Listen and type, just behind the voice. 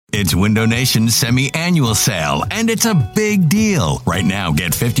It's Window Nation's semi-annual sale, and it's a big deal. Right now,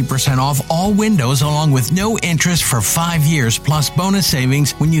 get 50% off all windows along with no interest for 5 years plus bonus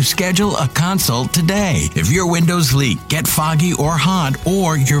savings when you schedule a consult today. If your windows leak, get foggy or hot,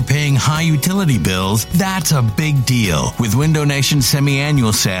 or you're paying high utility bills, that's a big deal. With Window Nation's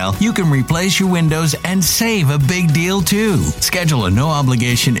semi-annual sale, you can replace your windows and save a big deal too. Schedule a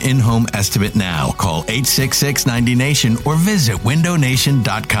no-obligation in-home estimate now. Call 866-90NATION or visit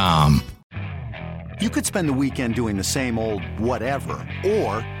windownation.com. You could spend the weekend doing the same old whatever,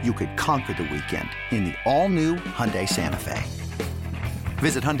 or you could conquer the weekend in the all-new Hyundai Santa Fe.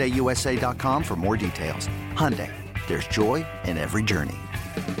 Visit HyundaiUSA.com for more details. Hyundai, there's joy in every journey.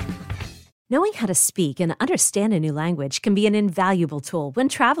 Knowing how to speak and understand a new language can be an invaluable tool when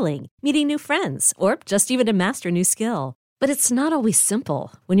traveling, meeting new friends, or just even to master a new skill. But it's not always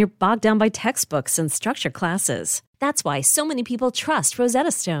simple when you're bogged down by textbooks and structured classes. That's why so many people trust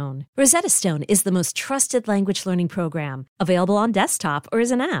Rosetta Stone. Rosetta Stone is the most trusted language learning program, available on desktop or as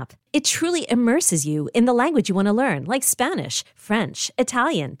an app. It truly immerses you in the language you want to learn, like Spanish, French,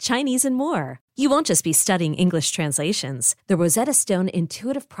 Italian, Chinese, and more. You won't just be studying English translations. The Rosetta Stone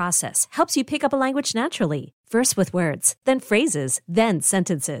intuitive process helps you pick up a language naturally, first with words, then phrases, then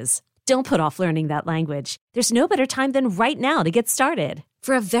sentences. Don't put off learning that language. There's no better time than right now to get started.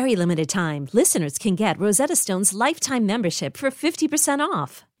 For a very limited time, listeners can get Rosetta Stone's lifetime membership for 50%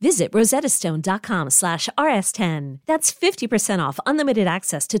 off. Visit rosettastone.com/rs10. That's 50% off unlimited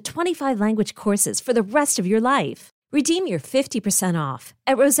access to 25 language courses for the rest of your life. Redeem your 50% off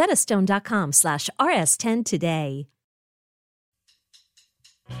at rosettastone.com/rs10 today.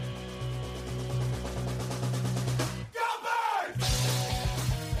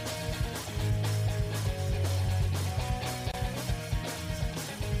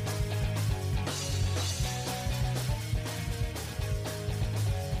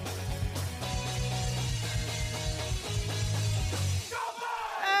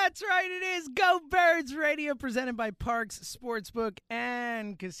 That's right, it is Go Birds Radio, presented by Parks Sportsbook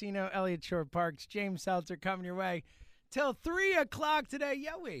and Casino. Elliott Shore Parks, James Seltzer coming your way till 3 o'clock today.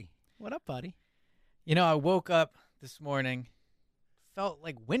 Yoey, what up, buddy? You know, I woke up this morning, felt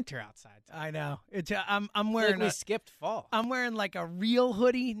like winter outside today. I know. It's I'm wearing we skipped fall. I'm wearing like a real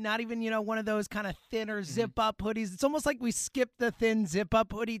hoodie, not even, one of those kind of thinner zip-up hoodies. It's almost like we skipped the thin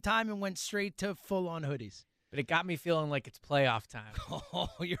zip-up hoodie time and went straight to full-on hoodies. But it got me feeling like it's playoff time. Oh,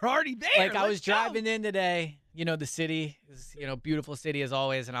 you're already there. Like I was driving in today, the city is, beautiful city as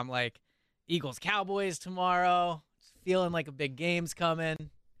always. And I'm like, Eagles, Cowboys tomorrow. Just feeling like a big game's coming.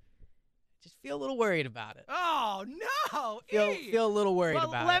 Just feel a little worried about it. Oh, no. Feel a little worried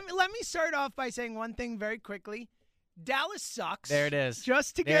about it. Let me start off by saying one thing very quickly. Dallas sucks. There it is.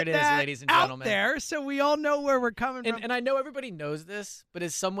 Just to get that ladies and gentlemen. Out there so we all know where we're coming from. And I know everybody knows this, but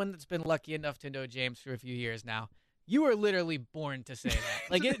as someone that's been lucky enough to know James for a few years now, you were literally born to say that.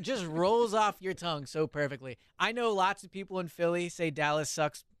 Like, it just rolls off your tongue so perfectly. I know lots of people in Philly say Dallas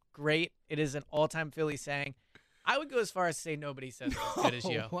sucks great. It is an all-time Philly saying. I would go as far as to say nobody says it as good as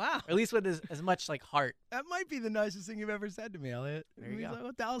you. Wow. Or at least with as much, heart. That might be the nicest thing you've ever said to me, Elliot. There you go. Like,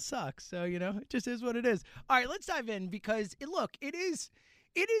 well, Dallas sucks. So, it just is what it is. All right, let's dive in because, it is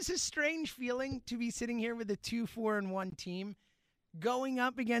a strange feeling to be sitting here with a 2-4-1 team going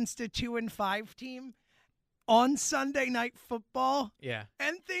up against a 2-5 team on Sunday Night Football. Yeah.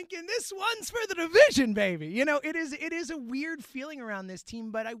 And thinking this one's for the division, baby. It is a weird feeling around this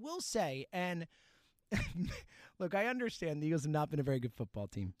team, but I will say, and look, I understand the Eagles have not been a very good football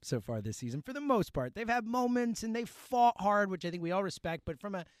team so far this season. For the most part, they've had moments and they've fought hard, which I think we all respect. But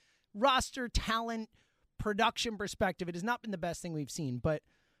from a roster, talent, production perspective, it has not been the best thing we've seen. But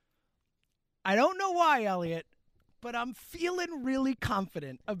I don't know why, Elliot, but I'm feeling really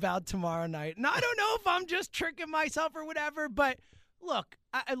confident about tomorrow night. And I don't know if I'm just tricking myself or whatever. But look,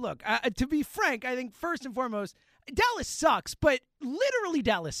 to be frank, I think first and foremost, Dallas sucks, but literally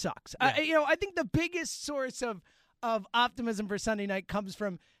Dallas sucks. Yeah. I think the biggest source of optimism for Sunday night comes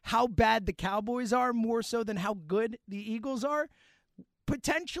from how bad the Cowboys are, more so than how good the Eagles are.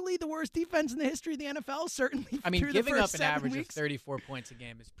 Potentially the worst defense in the history of the NFL, certainly. I mean, through giving the up first an 7 average weeks. of 34 points a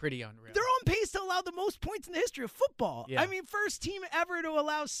game is pretty unreal. They're on pace to allow the most points in the history of football. Yeah. I mean, first team ever to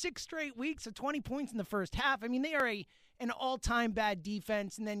allow 6 straight weeks of 20 points in the first half. I mean, they are an all-time bad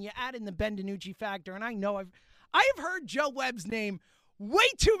defense, and then you add in the Ben DiNucci factor, and I know I have heard Joe Webb's name way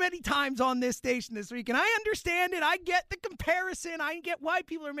too many times on this station this week, and I understand it. I get the comparison. I get why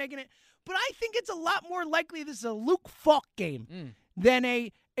people are making it. But I think it's a lot more likely this is a Luke Falk game than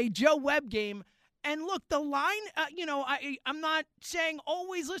a Joe Webb game. And look, the line, I'm not saying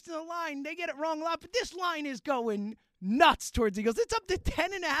always listen to the line. They get it wrong a lot, but this line is going nuts towards Eagles. It's up to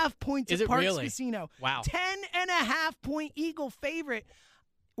 10.5 points Is at it Parx really? Casino. Wow. 10.5-point Eagle favorite.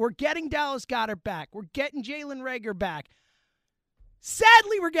 We're getting Dallas Goedert back. We're getting Jalen Reagor back.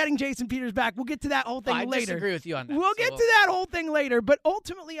 Sadly, we're getting Jason Peters back. We'll get to that whole thing I later. disagree with you on that. We'll get to that whole thing later. But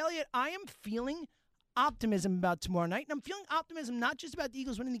ultimately, Elliot, I am feeling optimism about tomorrow night. And I'm feeling optimism not just about the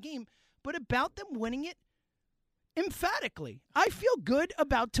Eagles winning the game, but about them winning it emphatically. I feel good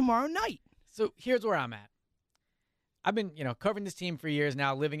about tomorrow night. So here's where I'm at. I've been, covering this team for years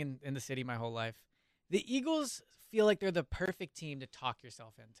now, living in the city my whole life. The Eagles feel like they're the perfect team to talk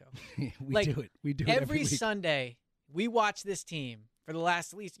yourself into. We do it. We do it every week. Sunday, we watch this team for the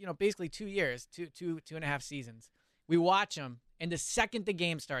last at least, basically 2 years, two and a half seasons. We watch them, and the second the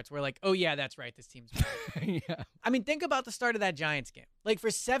game starts, we're like, oh, yeah, that's right, this team's bad. Yeah. I mean, think about the start of that Giants game. Like, for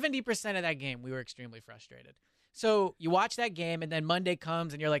 70% of that game, we were extremely frustrated. So you watch that game, and then Monday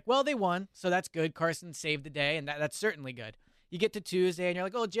comes, and you're like, well, they won, so that's good. Carson saved the day, and that's certainly good. You get to Tuesday, and you're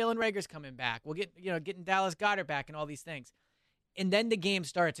like, oh, Jalen Reagor's coming back. We'll getting Dallas Goedert back and all these things. And then the game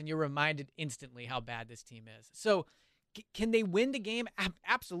starts, and you're reminded instantly how bad this team is. So can they win the game?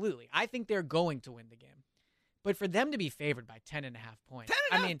 Absolutely. I think they're going to win the game. But for them to be favored by 10.5 points.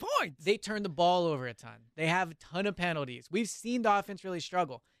 10.5 points! They turn the ball over a ton. They have a ton of penalties. We've seen the offense really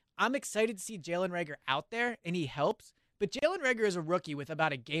struggle. I'm excited to see Jalen Reagor out there, and he helps. But Jalen Reagor is a rookie with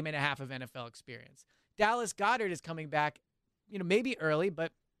about a game and a half of NFL experience. Dallas Goedert is coming back, maybe early,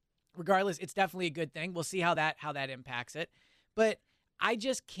 but regardless, it's definitely a good thing. We'll see how that impacts it. But I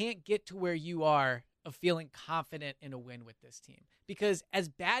just can't get to where you are of feeling confident in a win with this team. Because as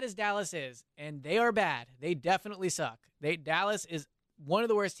bad as Dallas is, and they are bad, they definitely suck. Dallas is one of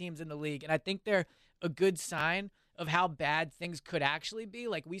the worst teams in the league, and I think they're a good sign of how bad things could actually be.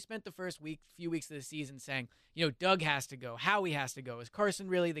 Like, we spent the first few weeks of the season saying, Doug has to go, Howie has to go. Is Carson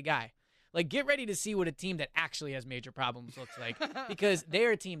really the guy? Like, get ready to see what a team that actually has major problems looks like, because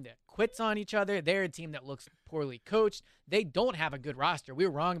they're a team that quits on each other. They're a team that looks poorly coached. They don't have a good roster. We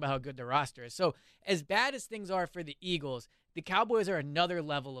were wrong about how good their roster is. So as bad as things are for the Eagles, the Cowboys are another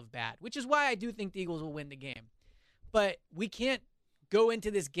level of bad, which is why I do think the Eagles will win the game. But we can't go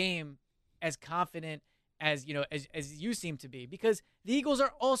into this game as confident as you seem to be, because the Eagles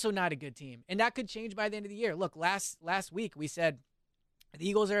are also not a good team, and that could change by the end of the year. Look, last week we said the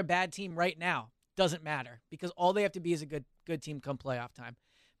Eagles are a bad team right now. Doesn't matter, because all they have to be is a good team come playoff time.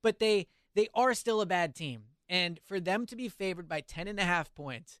 But they are still a bad team, and for them to be favored by 10.5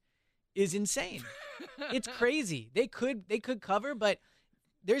 points is insane. It's crazy. They could cover, but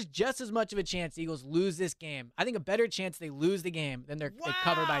there's just as much of a chance the Eagles lose this game. I think a better chance they lose the game than they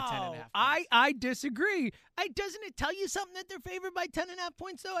cover by 10.5 points. I disagree. Doesn't it tell you something that they're favored by 10.5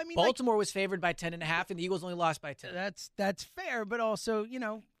 points, though? I mean, Baltimore was favored by 10.5, and the Eagles only lost by 10. That's fair, but also,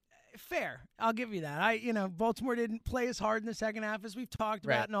 fair. I'll give you that. Baltimore didn't play as hard in the second half as we've talked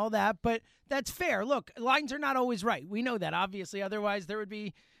about and all that, but that's fair. Look, lines are not always right. We know that, obviously. Otherwise, there would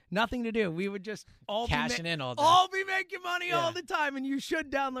be nothing to do. We would just all cashing in all day. All be making money all the time, and you should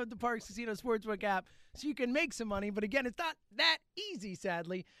download the Parx Casino Sportsbook app so you can make some money. But again, it's not that easy,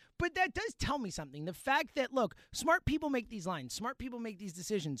 sadly. But that does tell me something. The fact that, look, smart people make these lines. Smart people make these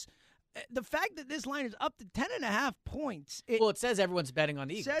decisions. The fact that this line is up to 10.5 points. It says everyone's betting on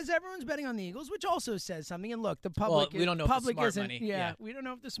the Eagles. Says everyone's betting on the Eagles, which also says something. And look, the public, we don't know public if the smart isn't. money. Yeah, we don't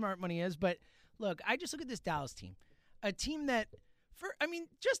know if the smart money is. But look, I just look at this Dallas team, a team that,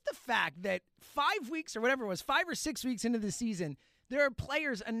 just the fact that 5 weeks or whatever it was, 5 or 6 weeks into the season, there are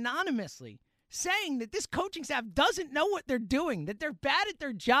players anonymously saying that this coaching staff doesn't know what they're doing, that they're bad at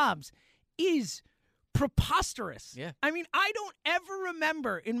their jobs, is preposterous. Yeah. I mean, I don't ever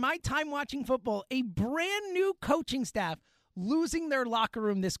remember in my time watching football a brand new coaching staff losing their locker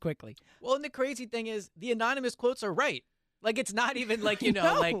room this quickly. Well, and the crazy thing is the anonymous quotes are right. Like, it's not even like,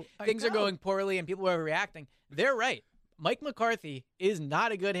 things are going poorly and people are reacting. They're right. Mike McCarthy is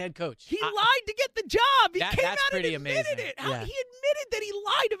not a good head coach. He lied to get the job. He came out pretty and admitted amazing. it. Yeah. He admitted that he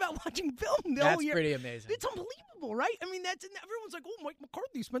lied about watching film the whole year. That's pretty amazing. It's unbelievable, right? I mean, everyone's like, oh, Mike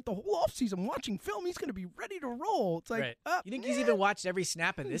McCarthy spent the whole offseason watching film. He's going to be ready to roll. It's like, you think he's even watched every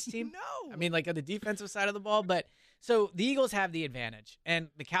snap of this team? No. I mean, like on the defensive side of the ball. But so the Eagles have the advantage, and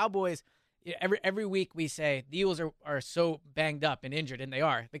the Cowboys. Every week we say the Eagles are so banged up and injured, and they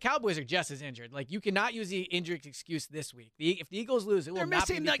are. The Cowboys are just as injured. Like, you cannot use the injury excuse this week. If the Eagles lose, it will not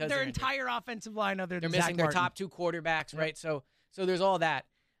be because they're missing their injured. entire offensive line other than They're missing Zach their Martin. top two quarterbacks, right? So there's all that.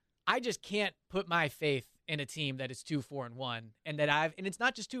 I just can't put my faith in a team that is 2-4-1, and it's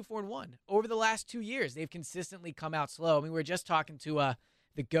not just 2-4-1. Over the last 2 years, they've consistently come out slow. I mean, we were just talking to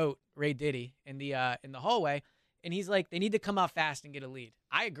the GOAT, Ray Diddy, in the hallway. And he's like, they need to come out fast and get a lead.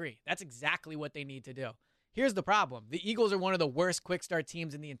 I agree. That's exactly what they need to do. Here's the problem. The Eagles are one of the worst quick start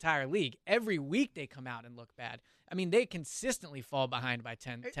teams in the entire league. Every week they come out and look bad. I mean, they consistently fall behind by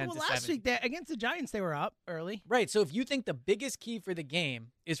 10 to 7. Last week, against the Giants, they were up early. Right, so if you think the biggest key for the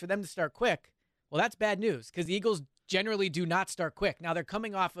game is for them to start quick, well, that's bad news because the Eagles generally do not start quick. Now, they're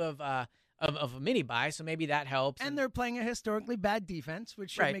coming off of a mini-bye, so maybe that helps. And they're playing a historically bad defense,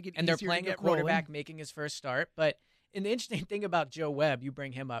 which should make it easier to get and they're playing a quarterback rolling. making his first start. But and the interesting thing about Joe Webb, you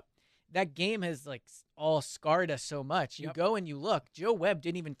bring him up, that game has all scarred us so much. You go and you look, Joe Webb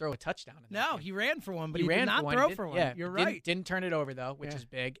didn't even throw a touchdown in that game. He ran for one, but he did not throw for one. Yeah, you're right. Didn't turn it over, though, which is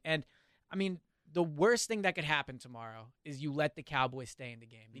big. And, I mean, the worst thing that could happen tomorrow is you let the Cowboys stay in the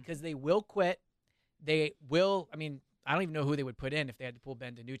game because they will quit. They will, I mean, I don't even know who they would put in if they had to pull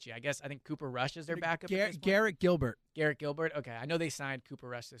Ben DiNucci. I think Cooper Rush is their backup. Garrett Gilbert. Garrett Gilbert? Okay, I know they signed Cooper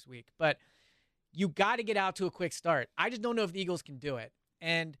Rush this week. But you got to get out to a quick start. I just don't know if the Eagles can do it.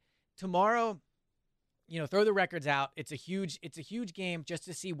 And tomorrow, throw the records out. It's a huge game just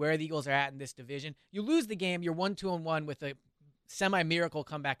to see where the Eagles are at in this division. You lose the game, you're 1-2-1 with a semi-miracle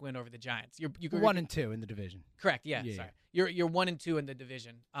comeback win over the Giants. You're 1-2 in the division. Correct. Yeah. Sorry. You're 1-2 in the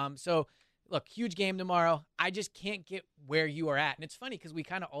division. So look, huge game tomorrow. I just can't get where you are at, and it's funny because we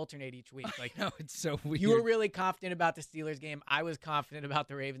kind of alternate each week. No, it's so weird. You were really confident about the Steelers game. I was confident about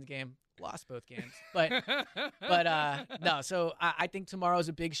the Ravens game. Lost both games, but no. So I think tomorrow's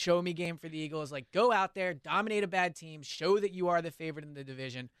a big show me game for the Eagles. Go out there, dominate a bad team, show that you are the favorite in the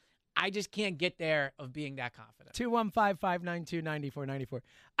division. I just can't get there of being that confident. 215-592-9494.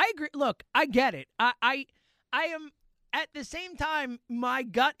 I agree. Look, I get it. I am. At the same time, my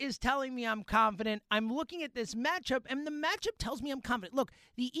gut is telling me I'm confident. I'm looking at this matchup, and the matchup tells me I'm confident. Look,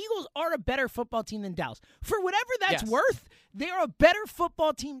 the Eagles are a better football team than Dallas. For whatever that's worth, they are a better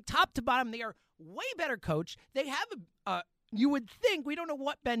football team top to bottom. They are way better coached. They have you would think, we don't know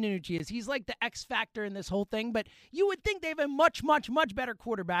what Ben DiNucci is. He's like the X factor in this whole thing, but you would think they have a much, much, much better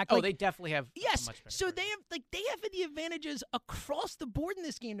quarterback. They definitely have. Yes. A much better so quarterback. they have the advantages across the board in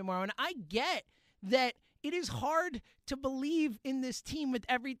this game tomorrow, and I get that. It is hard to believe in this team with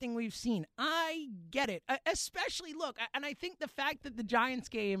everything we've seen. I get it. Especially, look, and I think the fact that the Giants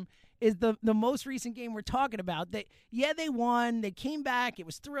game is the most recent game we're talking about, that, they won, they came back, it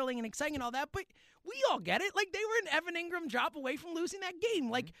was thrilling and exciting and all that, but we all get it. They were an Evan Ingram drop away from losing that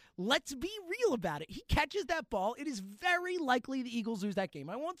game. Let's be real about it. He catches that ball. It is very likely the Eagles lose that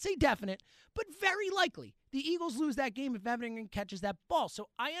game. I won't say definite, but very likely the Eagles lose that game if Evan Ingram catches that ball. So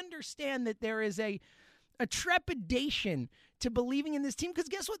I understand that there is a trepidation to believing in this team because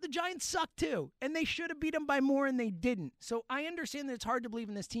guess what? The Giants suck too, and they should have beat them by more, and they didn't. So I understand that it's hard to believe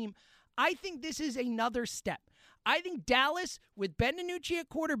in this team. I think this is another step. I think Dallas, with Ben DiNucci at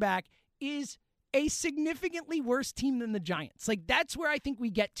quarterback, is a significantly worse team than the Giants. That's where I think we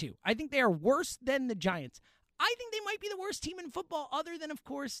get to. I think they are worse than the Giants. I think they might be the worst team in football other than, of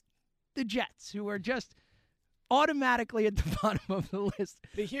course, the Jets, who are just automatically at the bottom of the list.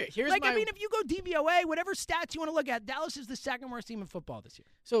 Here's if you go DVOA, whatever stats you want to look at, Dallas is the second worst team in football this year.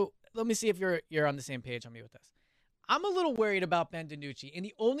 So let me see if you're on the same page on me with this. I'm a little worried about Ben DiNucci, and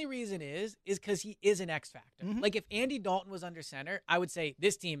the only reason is because he is an X factor. Mm-hmm. If Andy Dalton was under center, I would say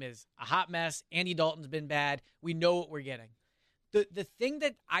this team is a hot mess. Andy Dalton's been bad. We know what we're getting. The thing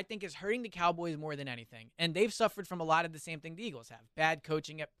that I think is hurting the Cowboys more than anything, and they've suffered from a lot of the same thing the Eagles have, bad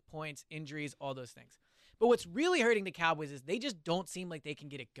coaching at points, injuries, all those things. But what's really hurting the Cowboys is they just don't seem like they can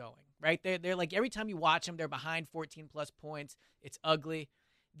get it going, right? They're every time you watch them, they're behind 14-plus points. It's ugly.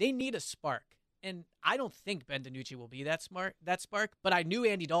 They need a spark. And I don't think Ben DiNucci will be that spark, but I knew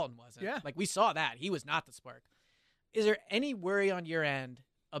Andy Dalton wasn't. Yeah. We saw that. He was not the spark. Is there any worry on your end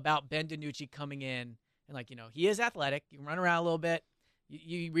about Ben DiNucci coming in and, he is athletic. You can run around a little bit.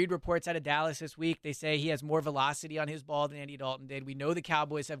 You read reports out of Dallas this week. They say he has more velocity on his ball than Andy Dalton did. We know the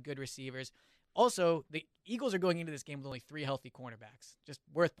Cowboys have good receivers. Also, the Eagles are going into this game with only 3 healthy cornerbacks. Just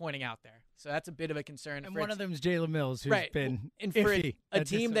worth pointing out there. So that's a bit of a concern. And one of them is Jalen Mills, who's been and iffy. For a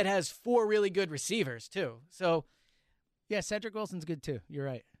team that has 4 really good receivers, too. So, yeah, Cedric Wilson's good, too. You're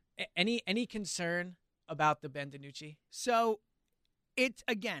right. Any concern about the Ben DiNucci? So,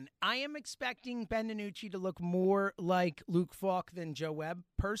 I am expecting Ben DiNucci to look more like Luke Falk than Joe Webb,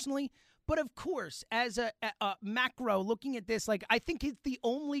 personally. But of course, as a macro, looking at this, I think it's the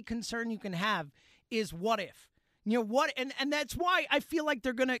only concern you can have is what if. And that's why I feel like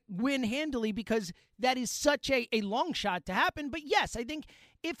they're going to win handily because that is such a long shot to happen. But yes, I think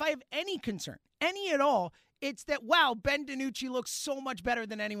if I have any concern, any at all, It's that, wow, Ben DiNucci looks so much better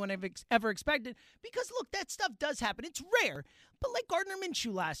than anyone ever expected. Because, look, that stuff does happen. It's rare. But like Gardner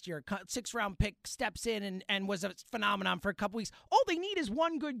Minshew last year, 6th-round pick, steps in and was a phenomenon for a couple weeks. All they need is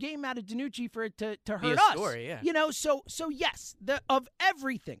one good game out of DiNucci for it to hurt us. Story, yeah. You know, so yes, of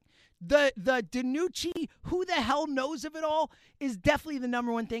everything, the DiNucci, who the hell knows of it all, is definitely the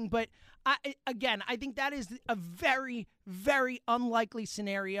number one thing. But I think that is a very, very unlikely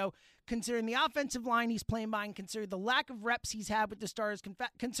scenario, considering the offensive line he's playing behind, considering the lack of reps he's had with the Stars,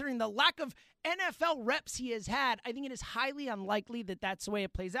 considering the lack of NFL reps he has had. I think it is highly unlikely that that's the way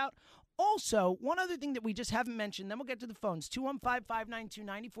it plays out. Also, one other thing that we just haven't mentioned, then we'll get to the phones,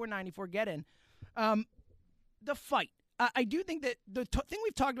 215-592-9494, get in. The fight. I do think that the thing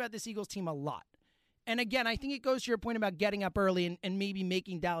we've talked about this Eagles team a lot, and again, I think it goes to your point about getting up early and maybe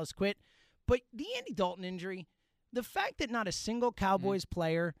making Dallas quit, but the Andy Dalton injury, the fact that not a single Cowboys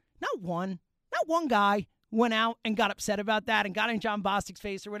player, not one guy went out and got upset about that and got in John Bostic's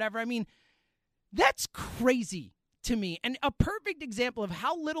face or whatever. I mean, that's crazy to me, and a perfect example of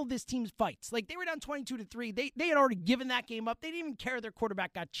how little this team fights. Like, they were down 22-3. They had already given that game up. They didn't even care their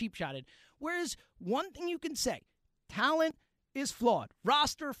quarterback got cheap-shotted. Whereas one thing you can say, talent is flawed,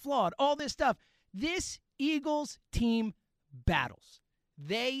 roster flawed, all this stuff. This Eagles team battles.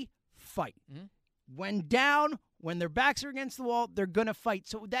 They fight. Mm-hmm. When down, when their backs are against the wall, they're going to fight.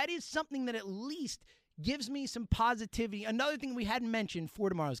 So that is something that at least gives me some positivity. Another thing we hadn't mentioned for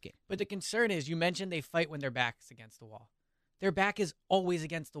tomorrow's game. But the concern is, you mentioned they fight when their back's against the wall. Their back is always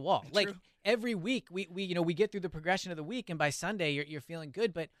against the wall. True. Like, every week, we get through the progression of the week, and by Sunday, you're feeling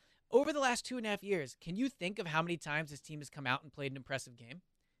good. But over the last 2.5 years, can you think of how many times this team has come out and played an impressive game?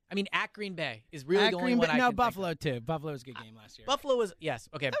 I mean, at Green Bay is really the only one I can think of. Buffalo, too. Buffalo was a good game last year. Buffalo was, yes.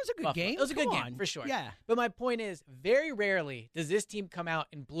 Okay. That was a good Buffalo. game. It was a good game, for sure. Yeah. But my point is, very rarely does this team come out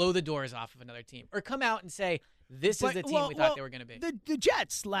and blow the doors off of another team, or come out and say, this is the team we thought they were going to be. The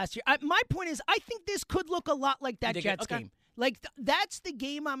Jets last year, my point is, I think this could look a lot like that Jets game. Like, that's the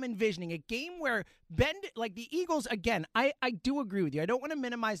game I'm envisioning. A game where the Eagles, again, I do agree with you. I don't want to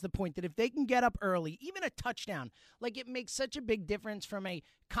minimize the point that if they can get up early, even a touchdown, like, it makes such a big difference from a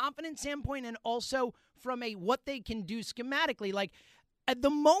confidence standpoint and also from a what they can do schematically. Like, at the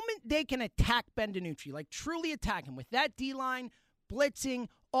moment they can attack Ben DiNucci, like, truly attack him with that D-line, blitzing,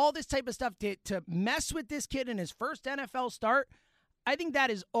 all this type of stuff to mess with this kid in his first NFL start, I think that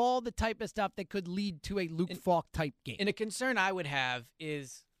is all the type of stuff that could lead to a Luke Falk type game. And a concern I would have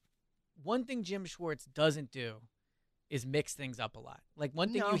is, one thing Jim Schwartz doesn't do is mix things up a lot. Like,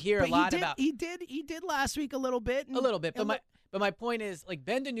 one thing you hear a lot about. He did last week a little bit. But my point is, like,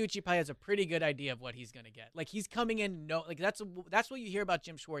 Ben DiNucci probably has a pretty good idea of what he's going to get. Like, he's coming in, that's what you hear about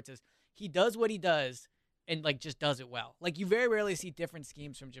Jim Schwartz is he does what he does and, like, just does it well. Like, you very rarely see different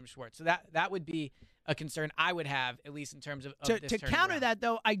schemes from Jim Schwartz. So that would be a concern I would have, at least in terms of this to counter that,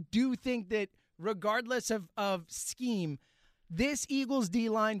 though, I do think that regardless of scheme, this Eagles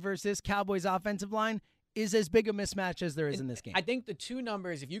D-line versus this Cowboys offensive line is as big a mismatch as there is in this game. I think the two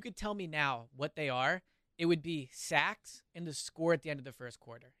numbers, if you could tell me now what they are, it would be sacks and the score at the end of the first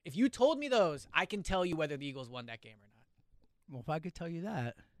quarter. If you told me those, I can tell you whether the Eagles won that game or not. Well, if I could tell you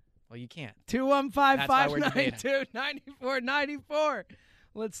that. Well, you can't. 215-592-9494.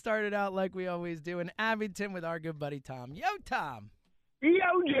 Let's start it out like we always do in Abington with our good buddy Tom. Yo, Tom. Yo,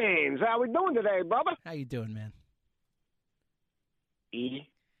 James. How we doing today, brother? How you doing, man?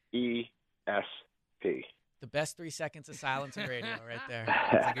 EESP. The best 3 seconds of silence in radio right there.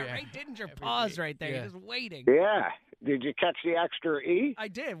 Right, didn't you pause right there? You're just waiting. Yeah. Did you catch the extra E? I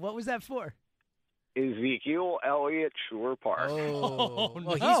did. What was that for? Ezekiel Elliott Shore Park. Oh, no.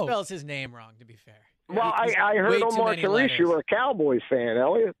 Well, he spells his name wrong, to be fair. Well, I heard on Mark Reese you were a Cowboys fan,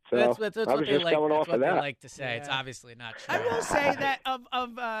 Elliott. So that's I was just going off of that. They like to say. Yeah. It's obviously not true. I will say that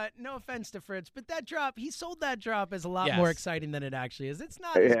no offense to Fritz, but that drop, he sold that drop as a lot more exciting than it actually is. It's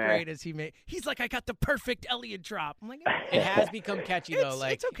not as great as he made. He's like, I got the perfect Elliott drop. I'm like, it has become catchy though.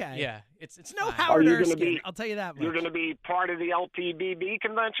 It's okay. Yeah, it's no Howard Erskine. I'll tell you that much. You're going to be part of the LPBB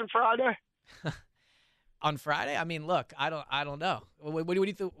convention Friday. On Friday? I mean, look, I don't know. What do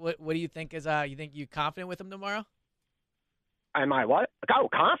you think? What do you think is? You think you confident with him tomorrow? Am I what? Oh,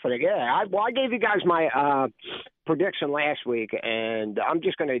 confident? Yeah. I gave you guys my prediction last week, and I'm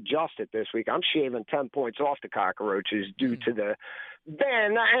just going to adjust it this week. I'm shaving 10 points off the Cockroaches due to the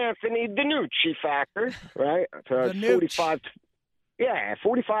Ben Anthony DiNucci factor, right? So 45. Yeah,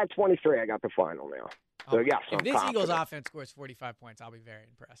 45-23. I got the final now. So, yes, if this Eagles offense scores 45 points, I'll be very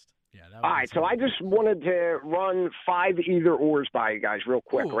impressed. Yeah. All right, so I just wanted to run 5 either-ors by you guys real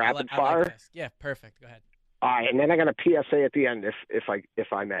quick, rapid fire. Like this. Yeah, perfect. Go ahead. All right, and then I got a PSA at the end, if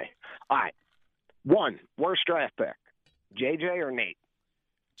I may. All right, One, worst draft pick, JJ or Nate?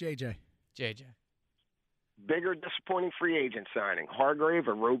 JJ. JJ. Bigger disappointing free agent signing, Hargrave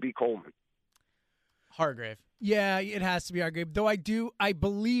or Roby Coleman? Hargrave. Yeah, it has to be Hargrave. Though I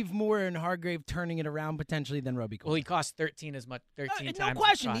believe more in Hargrave turning it around potentially than Roby Coleman. Well, he cost 13 times. No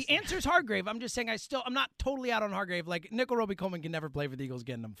question. The answer's Hargrave. I'm just saying I'm not totally out on Hargrave. Like, Nickel Roby Coleman can never play for the Eagles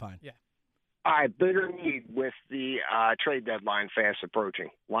again, and I'm fine. Yeah. All right, bigger need with the trade deadline fast approaching,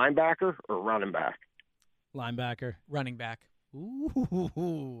 linebacker or running back? Linebacker. Running back.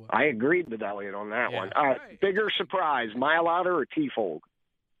 Ooh. I agreed with Elliot on that Yeah. one. All right, bigger surprise, Mailata or T-Fold?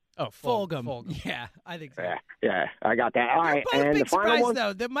 Oh, Fulgham. Yeah, I think so. Yeah, I got that. All right, Both and big the final surprise, one?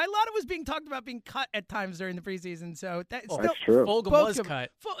 though. Mailata was being talked about being cut at times during the preseason, so that's still That's true. Fulgham was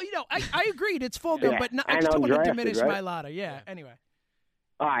cut. I agreed. It's Fulgham, Yeah, but I and just don't want to undrafted, diminish right? Mailata. Yeah. Anyway,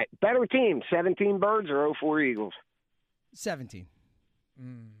 All right, better team, 17 Birds or 04 Eagles? 17.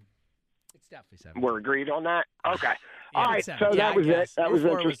 It's definitely 17. We're agreed on that? Okay. Yeah, All right, it's so 17. that was it. That was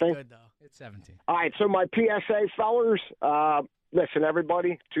 04 interesting. Was good, though. It's 17. All right, so my PSA, fellers, listen,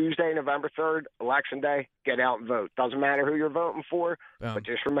 everybody, Tuesday, November 3rd, Election Day, get out and vote. Doesn't matter who you're voting for, Boom. but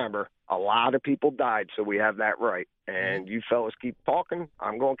just remember, a lot of people died, so we have that right. And you fellas keep talking.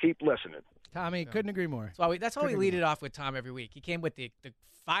 I'm going to keep listening. Tommy, couldn't agree more. That's why we lead it off with Tom every week. He came with the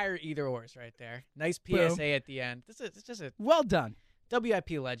fire either-ors right there. Nice PSA Boom. at the end. It's just a Well done. WIP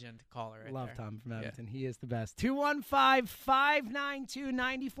legend caller right Love there. Tom from Edmonton. He is the best.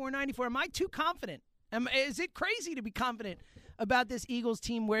 215-592-9494. Am I too confident? Is it crazy to be confident about this Eagles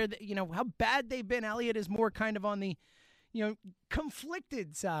team where, how bad they've been? Elliott is more kind of on the,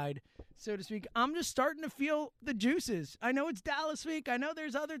 conflicted side, so to speak. I'm just starting to feel the juices. I know it's Dallas week. I know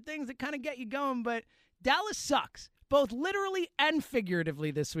there's other things that kind of get you going, but Dallas sucks, both literally and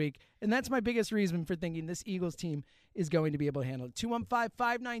figuratively this week. And that's my biggest reason for thinking this Eagles team is going to be able to handle it.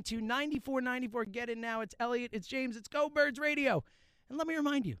 215-592-9494. Get in now. It's Elliot. It's James. It's Go Birds Radio. And let me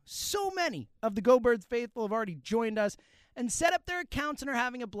remind you, so many of the Go Birds faithful have already joined us and set up their accounts and are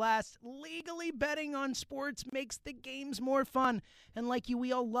having a blast. Legally betting on sports makes the games more fun. And like you,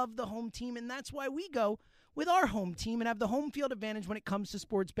 we all love the home team, and that's why we go with our home team and have the home field advantage when it comes to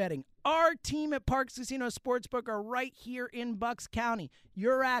sports betting. Our team at Parx Casino Sportsbook are right here in Bucks County.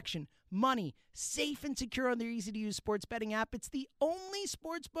 Your action, money, safe and secure on their easy-to-use sports betting app. It's the only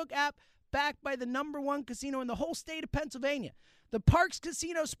sportsbook app backed by the number 1 casino in the whole state of Pennsylvania. The Parx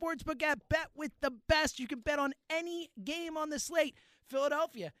Casino Sportsbook app, bet with the best. You can bet on any game on the slate.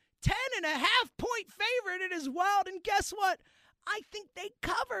 Philadelphia, 10.5-point favorite. It is wild. And guess what? I think they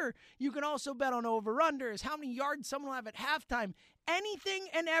cover. You can also bet on over-unders, how many yards someone will have at halftime. Anything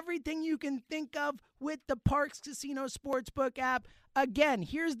and everything you can think of with the Parx Casino Sportsbook app. Again,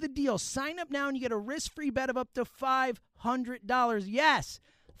 here's the deal. Sign up now and you get a risk-free bet of up to $500. Yes,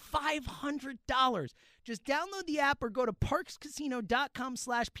 $500. Just download the app or go to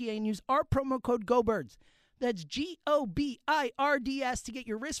parxcasino.com/PA and use our promo code GOBIRDS. That's GOBIRDS to get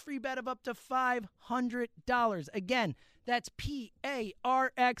your risk-free bet of up to $500. Again, that's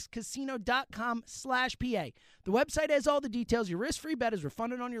parxcasino.com/PA. The website has all the details. Your risk-free bet is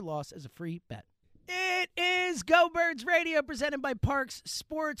refunded on your loss as a free bet. It is Go Birds Radio presented by Parx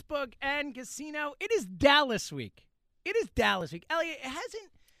Sportsbook and Casino. It is Dallas week. Elliot, it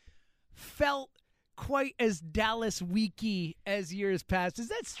hasn't felt quite as Dallas weeky as years past. Is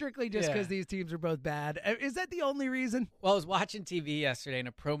that strictly just because these teams are both bad? Is that the only reason? Well, I was watching TV yesterday, and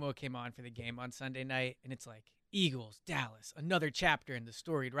a promo came on for the game on Sunday night, and it's like, Eagles, Dallas, another chapter in the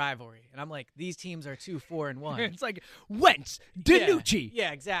storied rivalry. And I'm like, these teams are 2-4-1. It's like Wentz, DiNucci.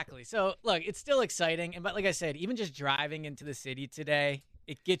 Yeah, exactly. So, look, it's still exciting. But like I said, even just driving into the city today,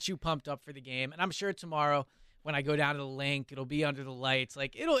 it gets you pumped up for the game. And I'm sure tomorrow when I go down to the link, it'll be under the lights.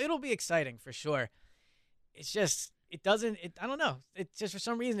 Like, it'll be exciting for sure. It's just, I don't know. It's just for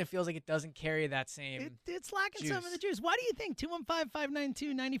some reason it feels like it doesn't carry that same It's lacking juice. some of the juice. Why do you think?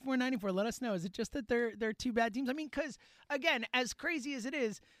 215-592-9494. Let us know. Is it just that they're two bad teams? I mean, because, again, as crazy as it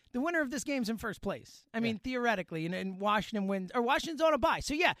is, the winner of this game's in first place. I mean, theoretically, and Washington wins, or Washington's on a bye.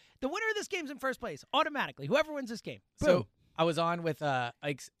 So, yeah, the winner of this game's in first place, automatically. Whoever wins this game. Boom. So I was on with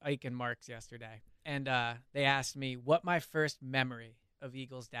Ike and Marks yesterday, and they asked me what my first memory of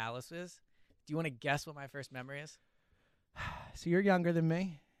Eagles Dallas is. Do you want to guess what my first memory is? So you're younger than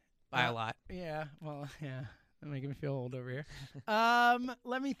me. By a lot. Yeah. Well, yeah. That's making me feel old over here.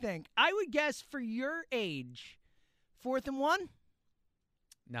 Let me think. I would guess for your age, 4th and 1?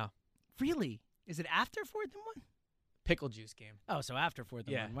 No. Really? Is it after 4th and 1? Pickle juice game. Oh, so after 4th and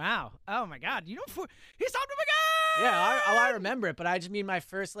Yeah. 1. Wow. Oh, my God. You know, he's talking to my guy! Yeah, I remember it, but I just mean my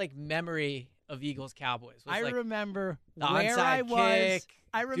first, memory of Eagles Cowboys. Was I like remember the where I onside was. kick,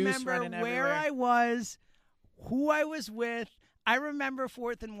 I Deuce remember running where everywhere. I was, who I was with. I remember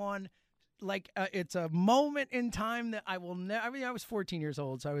 4th and 1. Like it's a moment in time that I will never. I mean, I was 14 years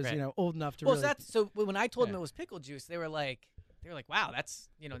old, so I was Right. old enough to Well, really. so when I told them Yeah. it was pickle juice, they were like, wow, that's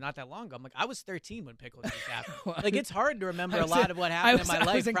not that long ago. I'm like, I was 13 when pickle juice happened. Like it's hard to remember a lot of what happened in my life.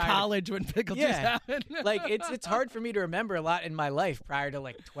 I was in prior to- college when pickle juice happened. Like it's hard for me to remember a lot in my life prior to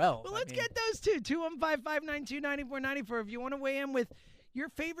like 12. Well, let's get those two. 215-592-9494. If you want to weigh in with your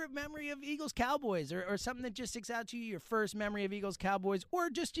favorite memory of Eagles Cowboys or something that just sticks out to you, your first memory of Eagles Cowboys, or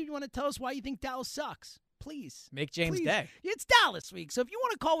just you want to tell us why you think Dallas sucks, please. Make James Please. day. It's Dallas week. So if you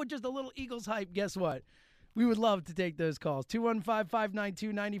want to call with just a little Eagles hype, guess what? We would love to take those calls.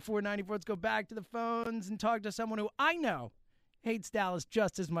 215-592-9494. Let's go back to the phones and talk to someone who I know hates Dallas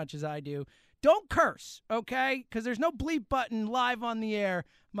just as much as I do. Don't curse, okay? Because there's no bleep button live on the air.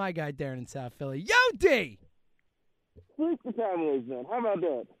 My guy, Darren in South Philly. Yo, D! Freak the Cowboys, man. How about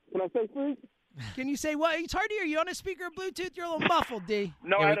that? Can I say freak? Can you say what? It's hard to hear. You on a speaker or Bluetooth? You're a little muffled, D.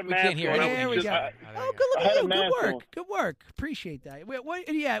 No, Yeah, I had a we mask can't hear on. it. I was There we just- go. I- Oh, good I had a look at you. mask Good on. work. Good work. Appreciate that. Wait,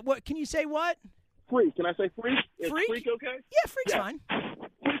 what? Yeah, what? Can you say what? Freak. Can I say freak? Is Freak? freak okay? Yeah, freak's Yeah. fine.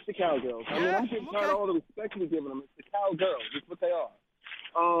 Freak the Cowgirls. I mean, Yeah, I'm getting okay. tired of all the respect we're giving them. It's the Cowgirls. That's what they are.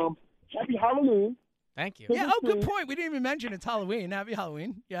 Happy Halloween. Thank you. Yeah, oh, good point. We didn't even mention it's Halloween. Happy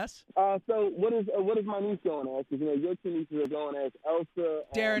Halloween. Yes. So what is my niece going as? Because your two nieces are going as Elsa.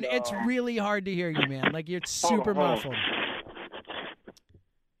 Darren, and, it's really hard to hear you, man. Like, you're super hold on. muffled.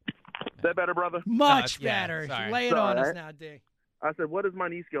 Is that better, brother? Much yeah, better. sorry. Lay it on Sorry. us now, D. I said, what is my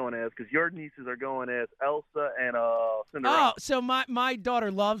niece going as? Because your nieces are going as Elsa and Cinderella. Oh, so my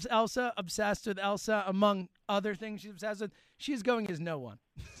daughter loves Elsa, obsessed with Elsa, among other things she's obsessed with. She's going as no one.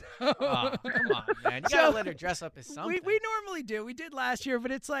 Oh, come on, man. You So, gotta let her dress up as something. We normally do. We did last year, but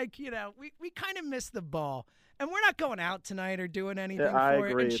it's like, we kind of missed the ball. And we're not going out tonight or doing anything Yeah, I for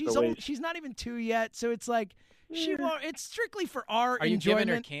agree. it. And It's a waste. she's not even 2 yet, so it's like she won't. It's strictly for our Are you enjoyment.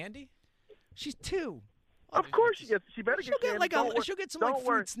 giving her candy? She's 2. Of course she gets. She better She'll get get candy. she'll get some don't like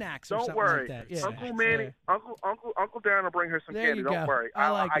worry. fruit snacks or Don't something worry. like that. Yeah. Uncle Manny, Uncle Darren will bring her some There candy. you Don't go. worry. I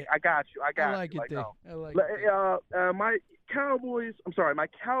like it. I got you. I got I like you. it, D. no. I like it. My Cowboys. I'm sorry. My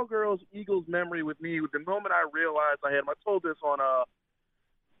Cowgirls Eagles memory with me. The moment I realized I told this on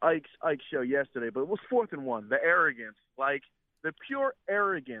Ike's show yesterday, but it was 4th and 1. The arrogance, like the pure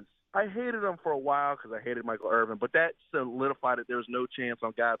arrogance. I hated them for a while because I hated Michael Irvin, but that solidified that there was no chance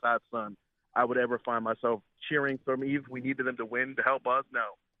on God's hot son I would ever find myself cheering for me if we needed them to win to help us.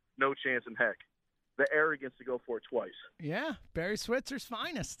 No chance in heck. The arrogance to go for it twice. Yeah, Barry Switzer's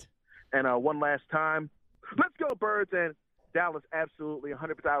finest. And one last time, let's go Birds, and Dallas absolutely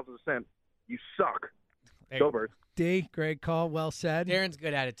 100,000%. You suck. There Go you- Birds. D, great call. Well said. Darren's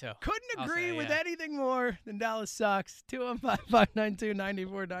good at it too. Couldn't I'll agree say, with yeah. anything more than Dallas sucks.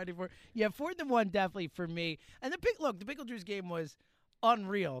 215-592-9494. Yeah, 4th and 1 definitely for me. And the Pickle Juice game was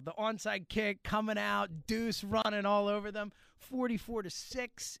unreal. The onside kick coming out, Deuce running all over them.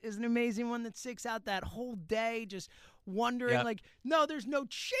 44-6 is an amazing one that sticks out that whole day. Just wondering, Yep. like, no, there's no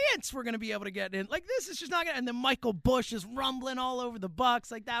chance we're going to be able to get in. Like, this is just not going to. And then Michael Bush is rumbling all over the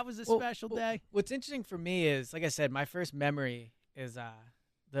Bucs. Like, that was a special day. What's interesting for me is, like I said, my first memory is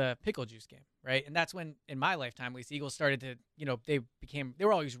the pickle juice game, right? And that's when, in my lifetime, at least, Eagles started to, they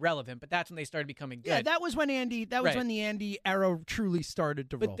were always relevant, but that's when they started becoming good. Yeah, that was when Right. when the Andy era truly started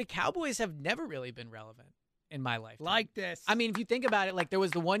to roll. But the Cowboys have never really been relevant in my life. Like this. I mean, if you think about it, like there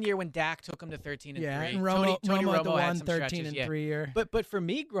was the one year when Dak took them to 13-3. Yeah, and Romo Romo the had one some 13 stretches, and 3 year. But for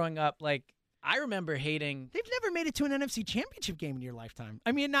me growing up, like I remember hating. They've never made it to an NFC Championship game in your lifetime.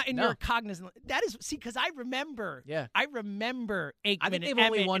 I mean, not in No. your cognizant. That is because I remember. Yeah. I remember Aikman. I think they've and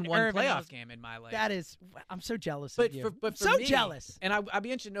only Emmett won and one Irvin. playoff game in my life. That is. I'm so jealous But of you. for so me, jealous. And I'd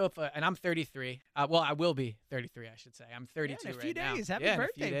be interested to know if. And I'm 33. Well, I will be 33. I should say. I'm 32 in a few right now. days. Happy Yeah, in a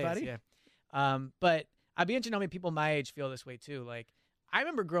birthday, few days, buddy. Yeah. But I'd be interested to know how many people my age feel this way too. Like I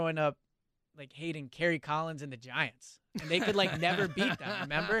remember growing up, like hating Kerry Collins and the Giants, and they could like never beat them.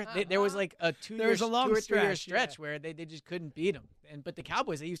 Remember, there was like a 2 There year, was a long 2 or 3 year stretch, stretch where they just couldn't beat them. But the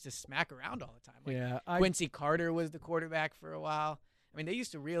Cowboys, they used to smack around all the time. Like, Yeah, Quincy Carter was the quarterback for a while. I mean, they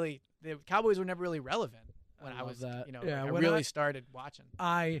used to really. The Cowboys were never really relevant when I love was, that. like, Yeah, I when really I- started watching.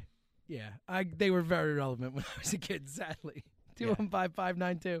 They were very relevant when I was a kid. Sadly.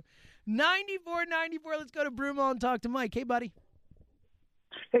 215-592-9494. Let's go to Broomall and talk to Mike. Hey, buddy.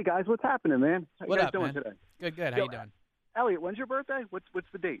 Hey guys, what's happening, man? How What you guys up, doing man? today? Good. How Yo, you doing? Elliot, when's your birthday? What's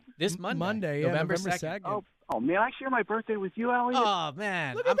the date? This Monday. Monday, yeah, November November 2nd. 2nd. Oh man, I share my birthday with you, Elliot. Oh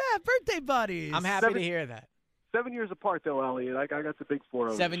man, Look at that, birthday buddies. I'm happy to hear that. 7 years apart, though, Elliot. I got the big 4. I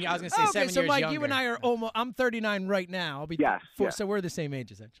was going to say 7 so years Mike, younger. you and I are almost. I'm 39 right now. I'll be Yes, 4, yes. so we're the same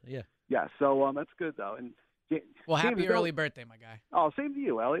age essentially. Yeah. Yeah, so that's good, though. And Well, happy James, early birthday, my guy. Oh, same to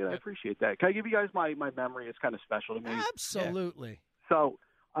you, Elliot. I appreciate that. Can I give you guys my memory? It's kind of special to me. Absolutely. So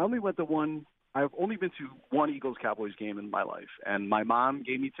I've only been to one Eagles-Cowboys game in my life, and my mom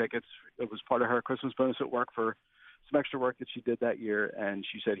gave me tickets. It was part of her Christmas bonus at work for some extra work that she did that year, and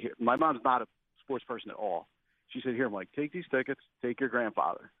she said, "Here." My mom's not a sports person at all. She said, "Here, Mike, take these tickets. Take your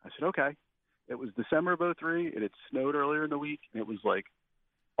grandfather." I said, "Okay." It was December of 2003. It had snowed earlier in the week, and it was like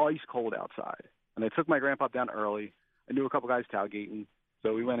ice cold outside. And I took my grandpa down early. I knew a couple guys tailgating,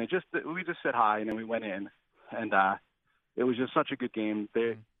 so we went in. We just said hi, and then we went in, and it was just such a good game.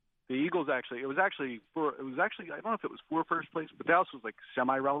 The Eagles I don't know if it was for first place, but Dallas was like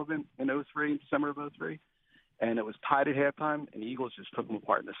semi-relevant in 2003, December of 2003. And it was tied at halftime, and the Eagles just took them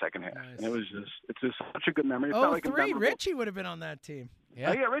apart in the second half. Nice. And it's just such a good memory. It's not like a 3, memorable... Richie would have been on that team. Yeah.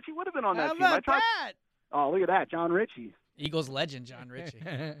 Oh, yeah, Richie would have been on that How team. about that? Oh, look at that, John Ritchie. Eagles legend, John Ritchie.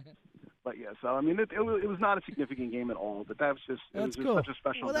 But yeah, so I mean, it was not a significant game at all. But that was just cool. Such a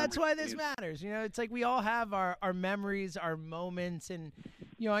special. Well, that's memory why to this me. matters. It's like we all have our memories, our moments, and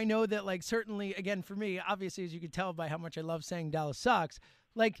I know that like certainly again for me, obviously as you can tell by how much I love saying Dallas sucks,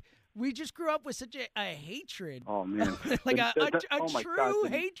 like we just grew up with such a hatred. Oh man, like a oh my true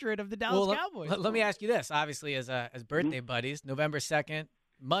God. hatred of the Dallas Cowboys. Let me ask you this. Obviously, as birthday buddies, November 2nd,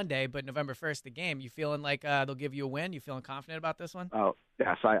 Monday, but November 1st, the game. You feeling like they'll give you a win? You feeling confident about this one? Oh,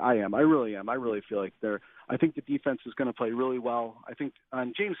 yes, I am. I really am. I really feel like I think the defense is going to play really well. I think,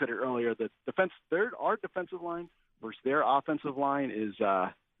 and James said it earlier, the defense, our defensive line versus their offensive line is,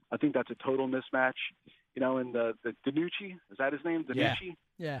 I think that's a total mismatch. And the DiNucci, is that his name? DiNucci?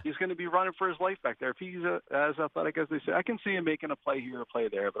 Yeah. He's going to be running for his life back there. If he's as athletic as they say, I can see him making a play here, a play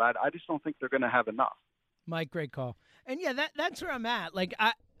there, but I just don't think they're going to have enough. Mike, great call. And yeah, that's where I'm at.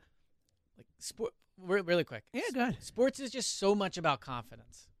 Sport. Really quick. Yeah, go ahead. Sports is just so much about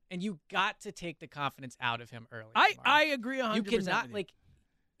confidence, and you got to take the confidence out of him early. I agree 100%. You cannot with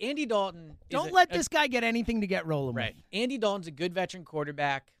you. Andy Dalton. Don't let this guy get anything to get rolling right. with. Andy Dalton's a good veteran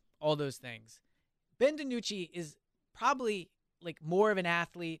quarterback. All those things. Ben DiNucci is probably like more of an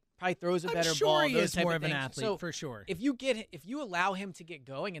athlete. Probably throws a better ball. He those is type more of an things. athlete So for sure. If you allow him to get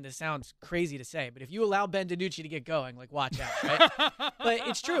going, and this sounds crazy to say, but if you allow Ben DiNucci to get going, like watch out, right? But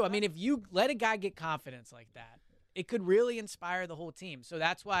it's true. I mean, if you let a guy get confidence like that, it could really inspire the whole team. So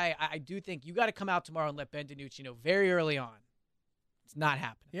that's why I do think you got to come out tomorrow and let Ben DiNucci know very early on. It's not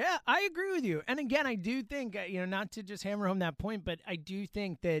happening. Yeah, I agree with you. And again, I do think, not to just hammer home that point, but I do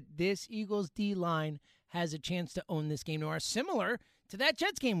think that this Eagles D-line has a chance to own this game tomorrow, similar to that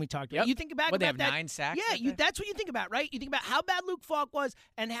Jets game we talked about. Yep. You think about they have that, 9 sacks? Yeah, that's what you think about, right? You think about how bad Luke Falk was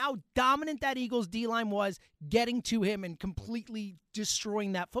and how dominant that Eagles D-line was getting to him and completely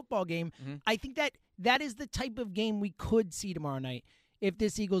destroying that football game. Mm-hmm. I think that is the type of game we could see tomorrow night if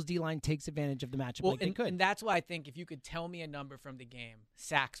this Eagles D-line takes advantage of the matchup like they could. And that's why I think if you could tell me a number from the game,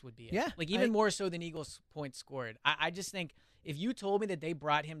 sacks would be it. Yeah, even more so than Eagles points scored. I just think if you told me that they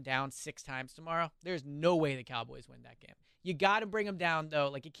brought him down 6 times tomorrow, there's no way the Cowboys win that game. You got to bring him down, though.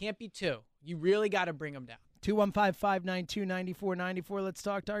 Like, it can't be 2. You really got to bring him down. 215-592-9494. Let's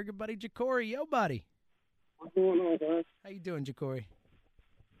talk to our good buddy Jacory. Yo, buddy. What's going on, guys? How you doing, Jacory?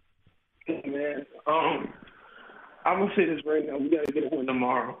 Hey, man. I'm going to say this right now. We got to get a win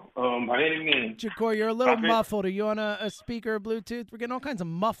tomorrow. By any means. Jacory, you're a little muffled. Are you on a speaker or Bluetooth? We're getting all kinds of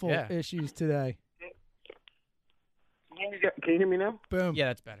muffled issues today. Can you hear me now? Boom. Yeah,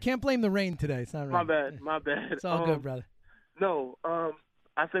 that's better. Can't blame the rain today. It's not rain. My bad. It's all good, brother. No, I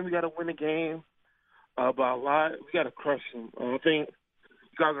think we got to win the game by a lot. We got to crush them. I think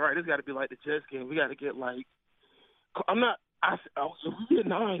you guys are right. This got to be like the Jets game. We got to get like – if we get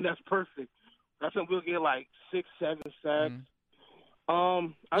 9, that's perfect. I think we'll get like 6, 7 sacks.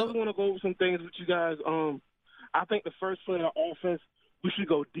 Mm-hmm. I just want to go over some things with you guys. I think the first play of offense, we should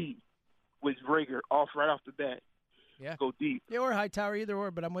go deep with Rager right off the bat. Yeah. Go deep. Yeah, or Hightower, either or,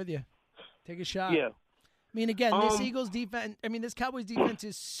 but I'm with you. Take a shot. Yeah. I mean, again, this Eagles defense, this Cowboys defense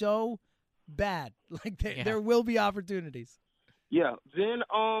is so bad. Like, there will be opportunities. Yeah. Then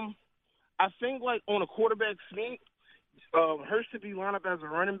I think, like, on a quarterback sneak, Hurts should be lined up as a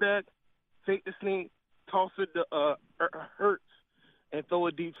running back, take the sneak, toss it to Hurts, and throw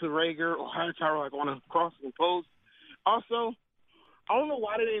it deep to Rager or Hightower, like, on a crossing post. Also, I don't know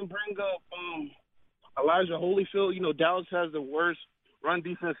why they didn't bring up Elijah Holyfield. Dallas has the worst run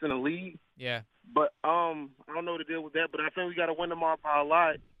defense in the league. Yeah. But I don't know what to deal with that. But I think we got to win tomorrow by a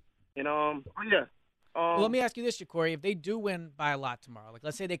lot. And yeah. Well, let me ask you this, Jacory. If they do win by a lot tomorrow, like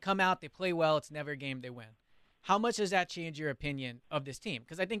let's say they come out, they play well, it's never a game they win. How much does that change your opinion of this team?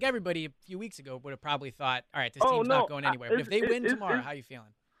 Because I think everybody a few weeks ago would have probably thought, all right, this team's not going anywhere. But if they win tomorrow, how are you feeling?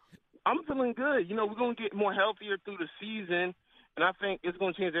 I'm feeling good. You know, we're going to get more healthier through the season, and I think it's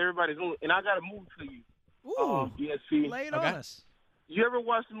going to change everybody's mood. And I got to move to you. Ooh, ESP. lay it on us. You ever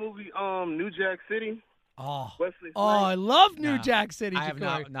watch the movie New Jack City? Oh, Wesley I love New Jack City. I have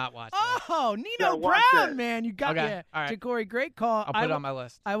Ja'Cory. not watched that. Oh, Nino Brown, man. You got Okay. All right. Ja'Cory, great call. I'll put it on my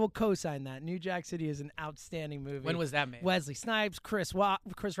list. I will co-sign that. New Jack City is an outstanding movie. When was that made? Wesley Snipes, Chris Rock.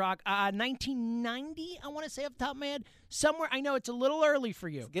 1990, I want to say off the top of my head. Somewhere, I know it's a little early for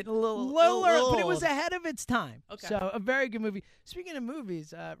you. It's getting a little early, but it old. was ahead of its time. Okay. So a very good movie. Speaking of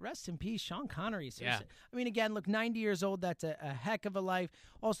movies, rest in peace, Sean Connery. Seriously. Yeah. I mean, again, look, 90 years old, that's a heck of a life.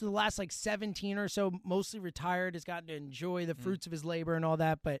 Also, the last 17 or so, mostly retired, has gotten to enjoy the fruits of his labor and all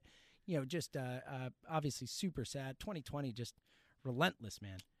that. But, just obviously super sad. 2020, just relentless,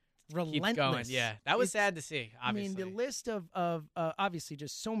 man. Relentless. Keeps going. Yeah, that was sad to see, obviously. I mean, the list of obviously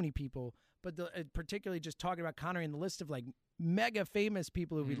just so many people, but particularly just talking about Connery, and the list of mega famous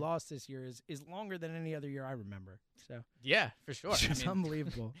people who we lost this year is longer than any other year I remember. So yeah, for sure. It's just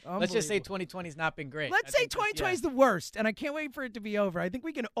unbelievable. Let's just say 2020's not been great. Let's say 2020 is the worst, and I can't wait for it to be over. I think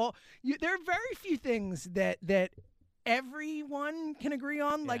we can all. There are very few things that everyone can agree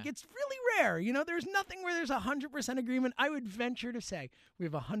on. Yeah. It's really rare. There's nothing where there's 100% agreement. I would venture to say we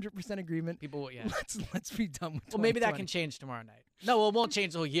have 100% agreement. People, yeah. Let's be done with. Well, maybe that can change tomorrow night. No, it won't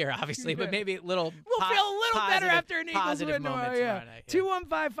change the whole year, obviously, but maybe we'll feel a little better after an Eagles positive win. moment tomorrow night.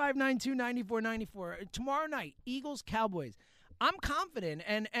 215-592-9494. Tomorrow night, Eagles Cowboys. I'm confident,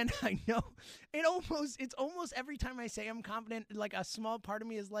 and I know it's almost every time I say I'm confident, a small part of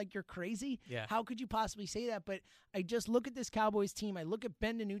me is like, you're crazy. Yeah. How could you possibly say that? But I just look at this Cowboys team. I look at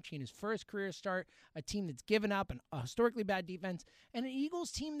Ben DiNucci in his first career start, a team that's given up, a historically bad defense, and an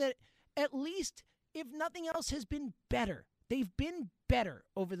Eagles team that at least, if nothing else, has been better. They've been better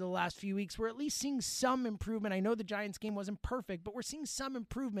over the last few weeks. We're at least seeing some improvement. I know the Giants game wasn't perfect, but we're seeing some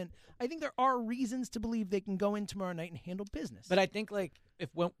improvement. I think there are reasons to believe they can go in tomorrow night and handle business. But I think when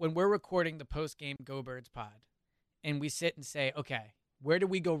we're recording the post-game Go Birds pod and we sit and say, okay, where did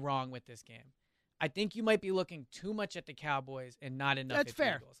we go wrong with this game? I think you might be looking too much at the Cowboys and not enough at the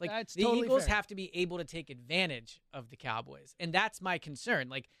Eagles. That's the totally Eagles fair. have to be able to take advantage of the Cowboys, and that's my concern.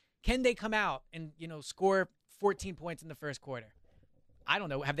 Can they come out and score 14 points in the first quarter? I don't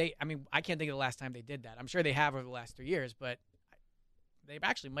know. Have they? I mean, I can't think of the last time they did that. I'm sure they have over the last 3 years, but they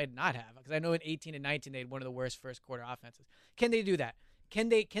actually might not have, because I know in 18 and 19 they had one of the worst first quarter offenses. Can they do that? Can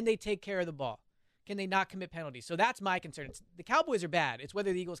they take care of the ball? Can they not commit penalties? So that's my concern. The Cowboys are bad. It's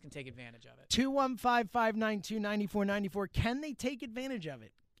whether the Eagles can take advantage of it. 215-592-9494. Can they take advantage of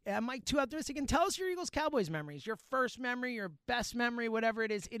it? Am I too optimistic? And tell us your Eagles-Cowboys memories, your first memory, your best memory, whatever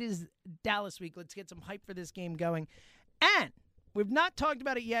it is. It is Dallas week. Let's get some hype for this game going. And we've not talked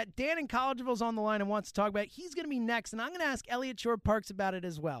about it yet. Dan in Collegeville's on the line and wants to talk about it. He's going to be next, and I'm going to ask Elliot Shore-Parks about it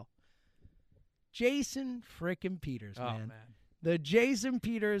as well. Jason frickin' Peters, man. Oh, man. The Jason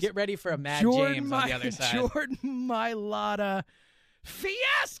Peters. Get ready for a Mad Jordan James on the other side. Jordan Mailata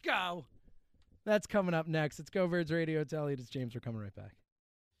fiasco. That's coming up next. It's Go Birds Radio. It's Elliot. It's James. We're coming right back.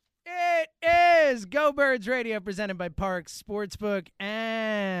 It is Go Birds Radio, presented by Parks Sportsbook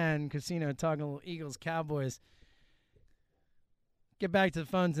and Casino, talking a little Eagles Cowboys. Get back to the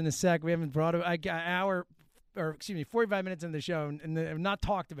phones in a sec. We haven't brought it. I got 45 minutes into the show, and have not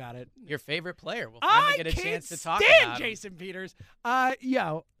talked about it. Your favorite player. We'll finally get a chance to talk about him. Jason Peters. Go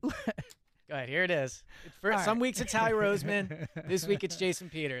ahead. Here it is. Some weeks it's Howie Roseman. This week it's Jason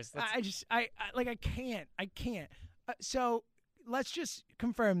Peters. I can't. So let's just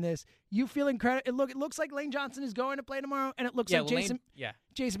confirm this. You feel incredible. It looks like Lane Johnson is going to play tomorrow, and it looks like Jason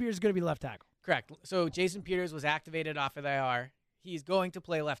Peters is going to be left tackle. Correct. So Jason Peters was activated off of the IR. He's going to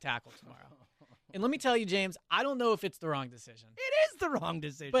play left tackle tomorrow. And let me tell you, James, I don't know if it's the wrong decision. It is the wrong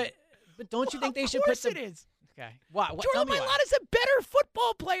decision. But don't you think they should put some... Of course it is. Okay. Why? Jordan Mailata's a better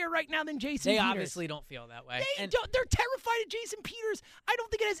football player right now than Jason Peters. They obviously don't feel that way. They're terrified of Jason Peters. I don't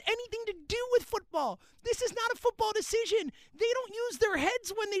think it has anything to do with football. This is not a football decision. They don't use their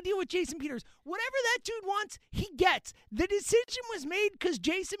heads when they deal with Jason Peters. Whatever that dude wants, he gets. The decision was made because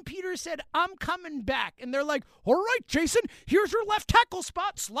Jason Peters said, I'm coming back. And they're like, all right, Jason, here's your left tackle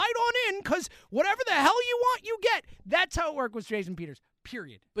spot. Slide on in, because whatever the hell you want, you get. That's how it worked with Jason Peters,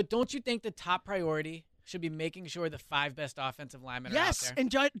 period. But don't you think the top priority should be making sure the 5 best offensive linemen are out there? Yes, and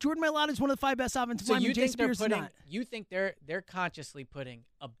Jordan Mailata is one of the 5 best offensive linemen. Jason Peters is not. You think they're consciously putting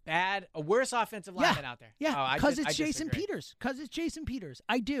a worse offensive lineman out there? Yeah, because it's Jason Peters. Because it's Jason Peters.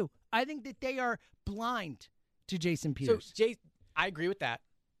 I do. I think that they are blind to Jason Peters. So, I agree with that.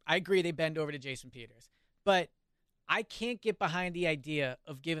 I agree they bend over to Jason Peters. but I can't get behind the idea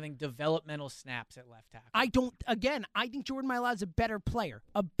of giving developmental snaps at left tackle. I think Jordan Mailata is a better player.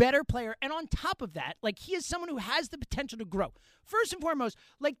 And on top of that, like, he is someone who has the potential to grow. First and foremost,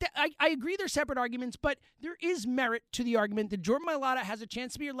 like, I agree they're separate arguments, but there is merit to the argument that Jordan Mailata has a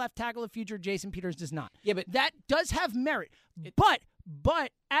chance to be your left tackle in the future. Jason Peters does not. Yeah, but that does have merit. But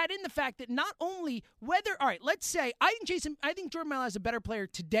add in the fact that not only let's say I think Jordan Mailata is a better player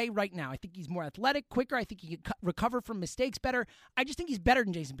today, right now. I think he's more athletic, quicker. I think he can recover from mistakes better. I just think he's better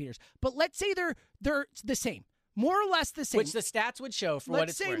than Jason Peters. But let's say they're the same, more or less the same, which the stats would show for what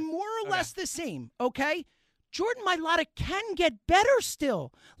it's worth. Let's say more or less the same. Okay. Jordan Mailata can get better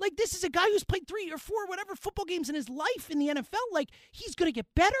still. Like, this is a guy who's played 3 or 4, whatever, football games in his life in the NFL. Like, he's going to get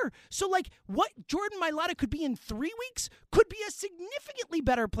better. So, like, what Jordan Mailata could be in 3 weeks could be a significantly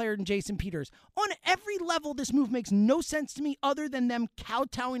better player than Jason Peters. On every level, this move makes no sense to me other than them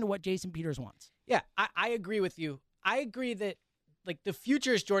kowtowing to what Jason Peters wants. Yeah, I agree with you. I agree that, like, the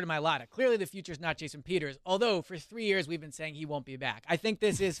future is Jordan Mailata. Clearly, the future is not Jason Peters, although for 3 years we've been saying he won't be back. I think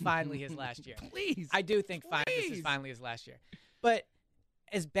this is finally his last year. Please. I do think this is finally his last year. But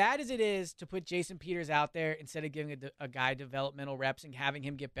as bad as it is to put Jason Peters out there instead of giving a guy developmental reps and having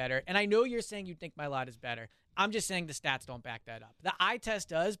him get better, and I know you're saying you think Mailata is better. I'm just saying the stats don't back that up. The eye test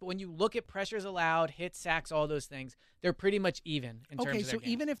does, but when you look at pressures allowed, hits, sacks, all those things, they're pretty much even in terms of their games.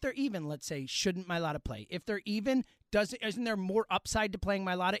 Even if they're even, let's say, shouldn't Mailata play? If they're even, isn't there more upside to playing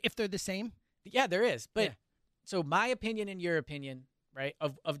Mailata if they're the same? Yeah, there is. But so my opinion and your opinion, right,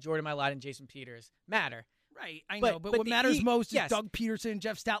 of Jordan Mailata and Jason Peters matter. Right, I know, but what matters most is Doug Peterson and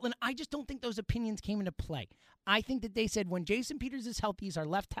Jeff Stoutland. I just don't think those opinions came into play. I think that they said when Jason Peters is healthy, he's our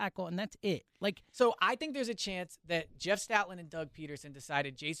left tackle, and that's it. So I think there's a chance that Jeff Stoutland and Doug Peterson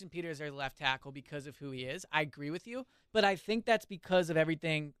decided Jason Peters is their left tackle because of who he is. I agree with you, but I think that's because of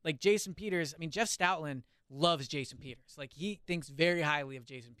everything. Like, Jason Peters, I mean, Jeff Stoutland loves Jason Peters. Like, he thinks very highly of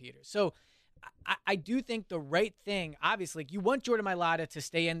Jason Peters. So I do think the right thing, obviously, you want Jordan Mailata to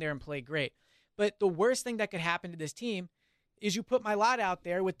stay in there and play great. But the worst thing that could happen to this team is you put Mailata out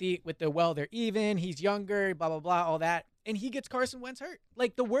there with the they're even, he's younger, blah, blah, blah, all that, and he gets Carson Wentz hurt.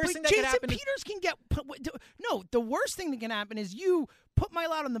 Like, the worst thing that could happen the worst thing that can happen is you put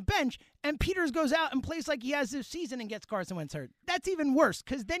Mailata on the bench and Peters goes out and plays like he has this season and gets Carson Wentz hurt. That's even worse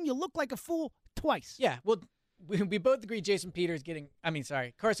because then you look like a fool twice. Yeah, well, we both agree Carson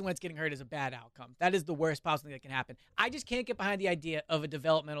Wentz getting hurt is a bad outcome. That is the worst possible thing that can happen. I just can't get behind the idea of a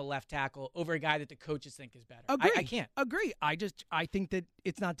developmental left tackle over a guy that the coaches think is better. I can't. Agree. I think that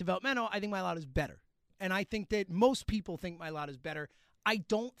it's not developmental. I think Mailata is better. And I think that most people think Mailata is better. I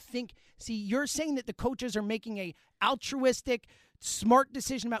don't think – see, you're saying that the coaches are making a altruistic, smart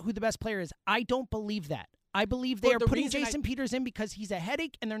decision about who the best player is. I don't believe that. I believe they are putting Jason Peters in because he's a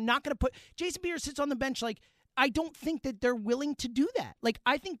headache, and they're not going to put – Jason Peters sits on the bench like – I don't think that they're willing to do that. Like,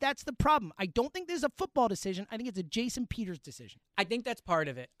 I think that's the problem. I don't think there's a football decision. I think it's a Jason Peters decision. I think that's part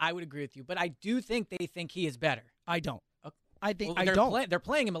of it. I would agree with you. But I do think they think he is better. I don't. Okay. I think I don't. They're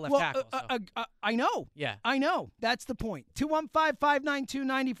playing him at left tackle. So. I know. Yeah. I know. That's the point.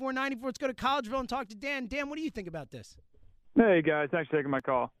 215-592-9494. Let's go to Collegeville and talk to Dan. Dan, what do you think about this? Hey, guys. Thanks for taking my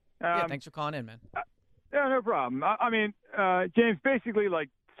call. Yeah, thanks for calling in, man. Yeah, no problem. I mean, James, basically,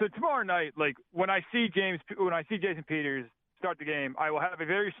 so tomorrow night, when I see Jason Peters start the game, I will have a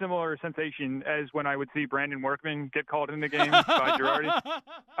very similar sensation as when I would see Brandon Workman get called in the game by Girardi.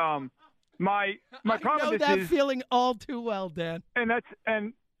 My problem I know that feeling all too well, Dan. And I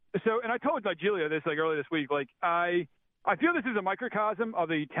told Julia this earlier this week. I feel this is a microcosm of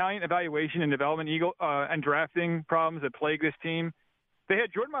the talent evaluation and development and drafting problems that plague this team. They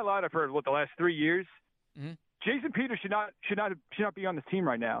had Jordan Mailata for the last 3 years. Mm-hmm. Jason Peters should not be on this team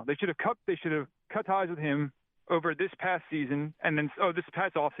right now. They should have cut ties with him over this past season and then this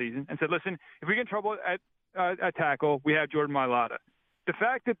past off season and said, listen, if we get in trouble at tackle, we have Jordan Mailata. The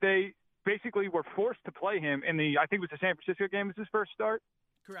fact that they basically were forced to play him I think it was the San Francisco game was his first start.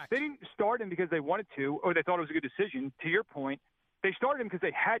 Correct. They didn't start him because they wanted to or they thought it was a good decision. To your point, they started him because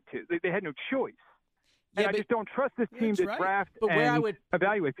they had to. They had no choice. Yeah, and I just don't trust this team to draft and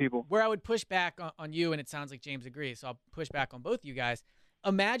evaluate people. Where I would push back on you, and it sounds like James agrees, so I'll push back on both you guys.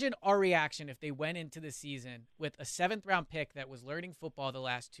 Imagine our reaction if they went into the season with a 7th-round pick that was learning football the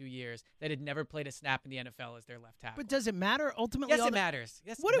last 2 years that had never played a snap in the NFL as their left tackle. But does it matter ultimately? Yes, it matters.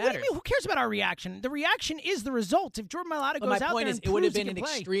 Yes, what do you mean? Who cares about our reaction? The reaction is the result. If Jordan Mailata goes out there and it would have been an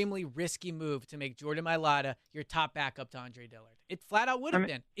extremely risky move to make Jordan Mailata your top backup to Andre Dillard. It flat out would have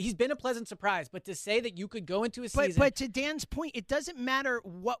been. He's been a pleasant surprise, but to say that you could go into a season. But to Dan's point, it doesn't matter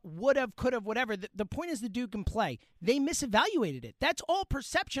what would have, could have, whatever. The point is the dude can play. They misevaluated it. That's all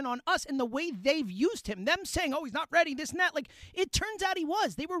perception on us and the way they've used him. Them saying, oh, he's not ready, this and that. Like, it turns out he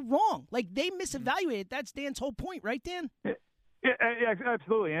was. They were wrong. Like, they misevaluated. That's Dan's whole point, right, Dan? Yeah,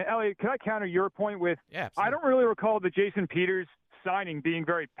 absolutely. And Elliot, can I counter your point with, absolutely. I don't really recall the Jason Peters signing being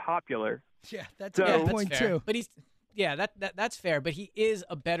very popular. Yeah, that's a good point, too. But that's fair. But he is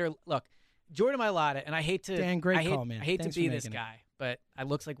a better look. Jordan Mailata, and I hate to call, man. I hate Thanks to be this guy, but it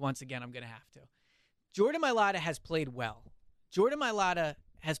looks like once again I'm going to have to. Jordan Mailata has played well. Jordan Mailata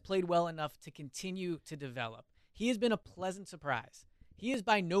has played well enough to continue to develop. He has been a pleasant surprise. He is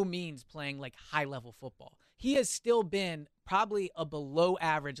by no means playing like high-level football. He has still been probably a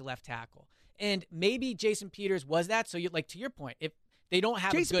below-average left tackle. And maybe Jason Peters was that. So, to your point, if they don't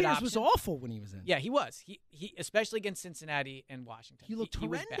have Jason a good Peters option. was awful when he was in. Yeah, he was. He especially against Cincinnati and Washington. He looked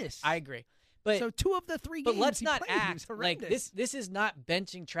horrendous. I agree. But so 2 of the 3 games But let's he not played, act like this is not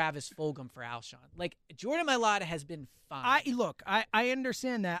benching Travis Fulgham for Alshon. Like, Jordan Mailata has been fine. I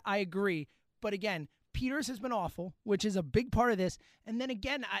understand that. I agree. But again, Peters has been awful, which is a big part of this. And then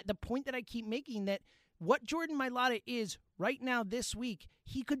again, the point that I keep making that what Jordan Mailata is right now this week,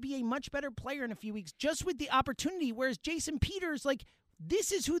 he could be a much better player in a few weeks just with the opportunity. Whereas Jason Peters, like,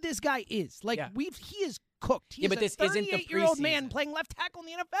 this is who this guy is. Like, he is cooked. He's but this a isn't the 38-year-old preseason. man playing left tackle in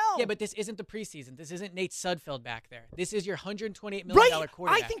the NFL. Yeah, but this isn't the preseason. This isn't Nate Sudfeld back there. This is your $128 million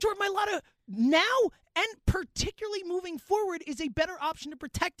quarterback. I think Jordan Mailata now and particularly moving forward is a better option to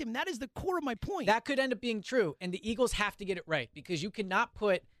protect him. That is the core of my point. That could end up being true, and the Eagles have to get it right because you cannot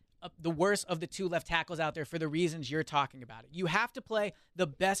put the worst of the 2 left tackles out there for the reasons you're talking about it. You have to play the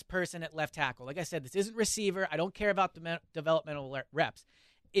best person at left tackle. Like I said, this isn't receiver. I don't care about the developmental reps.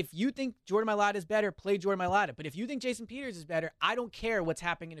 If you think Jordan Mailata is better, play Jordan Mailata. But if you think Jason Peters is better, I don't care what's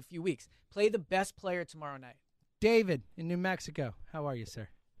happening in a few weeks. Play the best player tomorrow night. David in New Mexico. How are you, sir?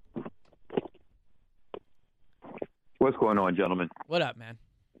 What's going on, gentlemen? What up, man?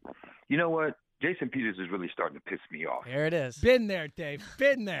 You know what? Jason Peters is really starting to piss me off. There it is. Been there, Dave.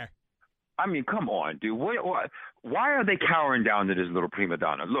 Been there. I mean, come on, dude. Why are they cowering down to this little prima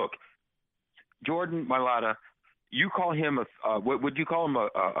donna? Look, Jordan Mailata, you call him what would you call him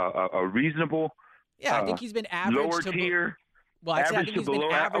a reasonable? Yeah, I think he's been average lower to tier. Well, I think he's been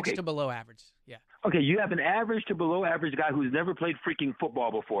below average to below average. Yeah. Okay, you have an average to below average guy who's never played freaking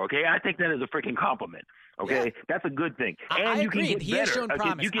football before. Okay, I think that is a freaking compliment. Okay, yeah. That's a good thing. And I you agree. can get He better. has shown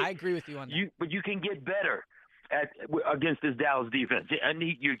promise. I agree with you on that. But you can get better against this Dallas defense. And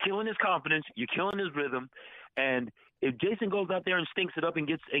you're killing his confidence. You're killing his rhythm. And if Jason goes out there and stinks it up and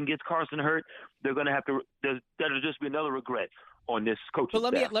gets Carson hurt, they're going to have to. That'll just be another regret on this coaching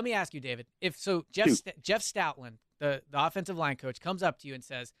staff. But let me ask you, David. If so, Jeff Stoutland, the offensive line coach, comes up to you and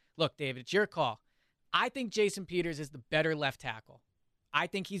says, "Look, David, it's your call. I think Jason Peters is the better left tackle. I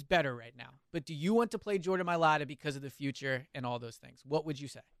think he's better right now. But do you want to play Jordan Mailata because of the future and all those things?" What would you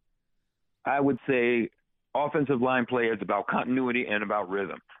say? I would say offensive line play is about continuity and about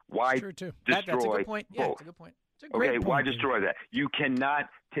rhythm. Why true too. destroy That's a good point. Yeah, both? that's a good point. It's a great Okay, point, why David. destroy that? You cannot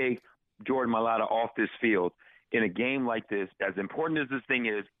take Jordan Mailata off this field in a game like this, as important as this thing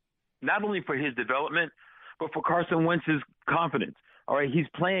is, not only for his development, but for Carson Wentz's confidence. All right, he's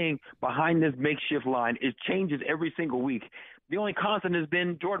playing behind this makeshift line. It changes every single week. The only constant has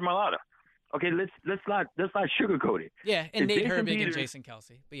been Jordan Mailata. Okay, let's not sugarcoat it. Yeah, and If Nate Jason Herbig Peters- and Jason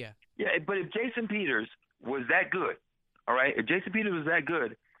Kelsey. But yeah. Yeah, but if Jason Peters was that good, all right, if Jason Peters was that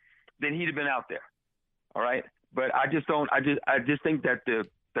good, then he'd have been out there. All right, but I just think that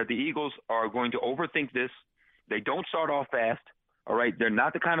the Eagles are going to overthink this. They don't start off fast. All right, they're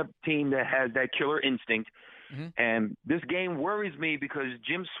not the kind of team that has that killer instinct. Mm-hmm. And this game worries me because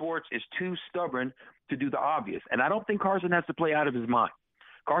Jim Schwartz is too stubborn to do the obvious. And I don't think Carson has to play out of his mind.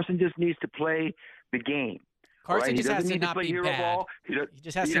 Carson just needs to play the game. Carson right? just has to need not play be hero bad. ball. He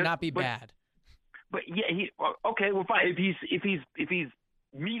just has to not be bad. But yeah, okay. Well, fine. If he's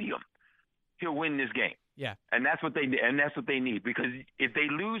medium, he'll win this game. Yeah. And that's what they need, because if they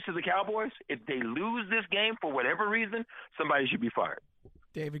lose to the Cowboys, if they lose this game for whatever reason, somebody should be fired.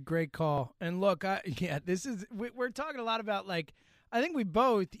 David, great call. And look, we're talking a lot about, like, I think we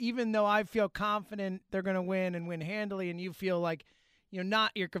both, even though I feel confident they're going to win and win handily, and you feel like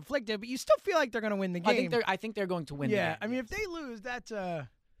you're conflicted, but you still feel like they're going to win the game. I think they're going to win. Yeah, the game. I mean, if they lose, that's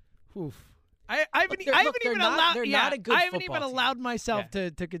oof. I haven't they're even not a good football allowed team. myself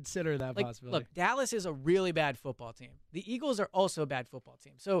to consider that possibility. Look, Dallas is a really bad football team. The Eagles are also a bad football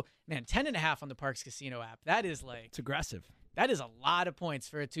team. So, man, 10.5 on the Parx Casino app. That is like, it's aggressive. That is a lot of points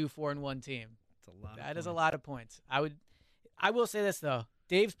for a 2-4-1 team. It's a lot. That is a lot of points. I will say this, though.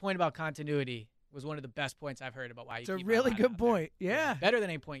 Dave's point about continuity was one of the best points I've heard about why you It's a keep really Mailata good out there. point. Yeah. Better than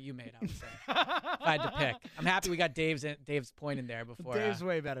any point you made, I would say. If I had to pick. I'm happy we got Dave's point in there before. Dave's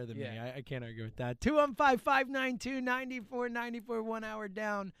way better than me. I can't argue with that. 215-592-9494. 1 hour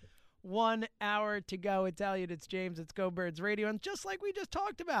down. 1 hour to go. It's Elliot. It's James. It's Go Birds Radio. And just like we just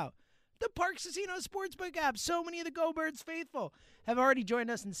talked about, the Parx Casino Sportsbook app. So many of the Go Birds faithful have already joined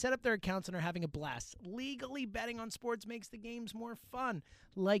us and set up their accounts and are having a blast. Legally betting on sports makes the games more fun.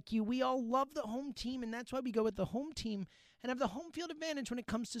 Like you, we all love the home team, and that's why we go with the home team and have the home field advantage when it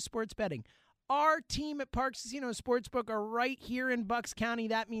comes to sports betting. Our team at Parx Casino Sportsbook are right here in Bucks County.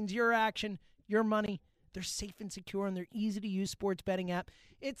 That means your action, your money. They're safe and secure, and they're easy-to-use sports betting app.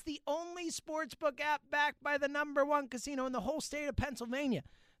 It's the only sportsbook app backed by the #1 casino in the whole state of Pennsylvania.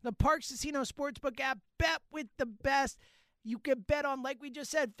 The Parx Casino Sportsbook app, bet with the best. You can bet on, like we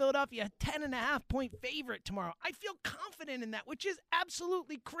just said, Philadelphia, 10.5-point favorite tomorrow. I feel confident in that, which is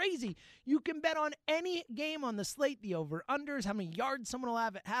absolutely crazy. You can bet on any game on the slate, the over-unders, how many yards someone will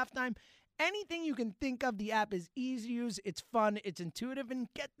have at halftime. Anything you can think of, the app is easy to use, it's fun, it's intuitive, and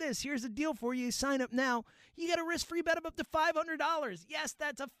get this, here's a deal for you. Sign up now. You get a risk-free bet of up to $500. Yes,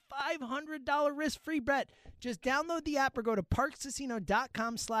 that's a $500 risk-free bet. Just download the app or go to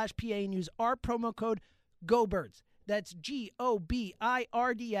parxcasino.com/PA and use our promo code GOBIRDS. That's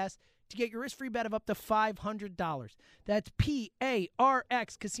GOBIRDS to get your risk-free bet of up to $500. That's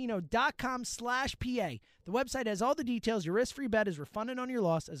parxcasino.com/PA. The website has all the details. Your risk-free bet is refunded on your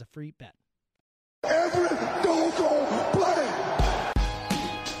loss as a free bet. Every doggone play.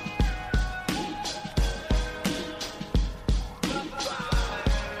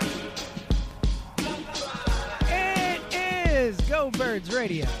 It is Go Birds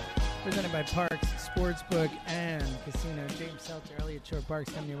Radio, presented by Parx Sportsbook and Casino. James Seltzer, Elliot Shore,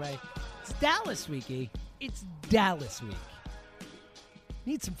 Parks coming your way. It's Dallas week, E. It's Dallas week.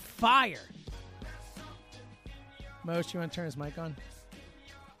 Need some fire. Mosh, you want to turn his mic on?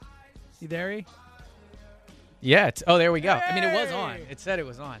 You there, E? Yeah. There we go. Hey! I mean, it was on. It said it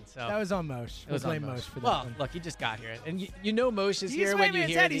was on. So that was on Mosh. It was blame on Mosh for that. Well, one. look, he just got here, and you know Mosh is here when you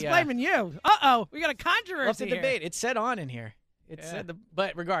hear head. He's blaming you. We got a controversy. What's the debate? It said on in here. It said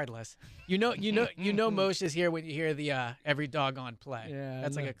but regardless, you know, Mosh is here when you hear the every doggone play. Yeah,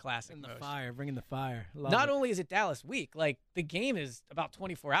 that's like a classic. Bring the fire, bringing the fire. Not only is it Dallas week, like the game is about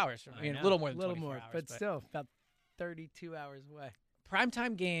 24 hours from. I mean, a little more than 24 hours, but still about 32 hours away.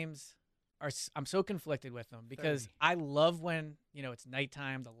 Primetime games I'm so conflicted with them because 30. I love when it's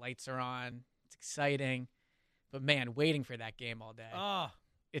nighttime, the lights are on, it's exciting, but man, waiting for that game all day.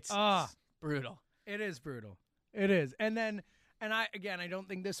 It's brutal. It is brutal. It is, and I don't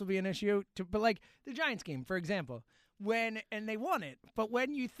think this will be an issue. But like the Giants game, for example, and they won it. But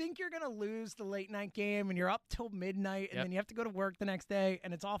when you think you're gonna lose the late night game and you're up till midnight, and then you have to go to work the next day,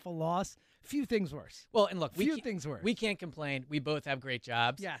 and it's awful loss. Few things worse. Well, and look, few things worse. We can't complain. We both have great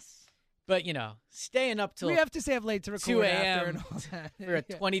jobs. Yes. But, staying up till we have to stay up late to record 2 after and all that. For a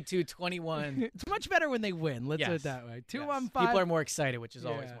 22-21. It's much better when they win. Let's do it that way. 215. People are more excited, which is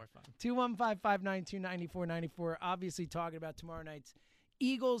always more fun. 215-592-9494. Obviously talking about tomorrow night's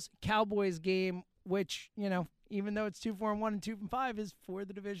Eagles-Cowboys game, which, even though it's 2-4-1 and 2-5, is for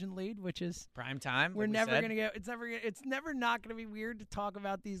the division lead, which is prime time. We're never going to get. It's never not going to be weird to talk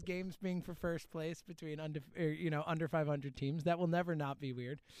about these games being for first place between under 500 teams. That will never not be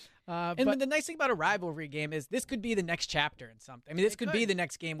weird. But the nice thing about a rivalry game is this could be the next chapter in something. I mean, this could be the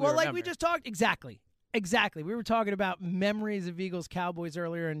next game. We just talked exactly. We were talking about memories of Eagles-Cowboys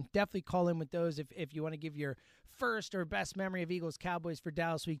earlier, and definitely call in with those if you want to give your first or best memory of Eagles-Cowboys for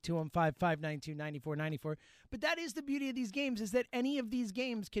Dallas Week 215-592-9494. But that is the beauty of these games, is that any of these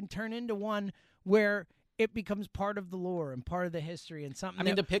games can turn into one where it becomes part of the lore and part of the history and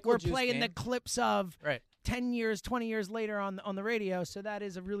something the pickle we're juice playing game. The clips of right. 10 years, 20 years later on the radio. So that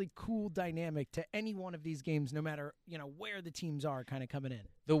is a really cool dynamic to any one of these games, no matter where the teams are kind of coming in.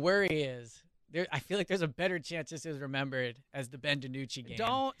 The worry is I feel like there's a better chance this is remembered as the Ben DiNucci game.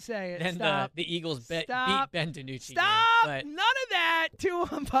 Don't say it. Than Stop. the Eagles beat Ben DiNucci. Stop. Game. None of that.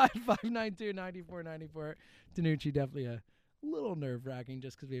 215-592-9494. DiNucci definitely a little nerve-wracking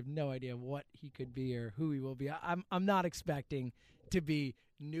just because we have no idea what he could be or who he will be. I'm not expecting to be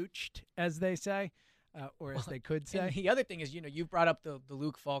nooched, as they say. Or as they could say. And the other thing is, you brought up the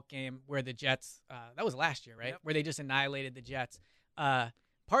Luke Falk game where the Jets, that was last year, right? Yep. Where they just annihilated the Jets.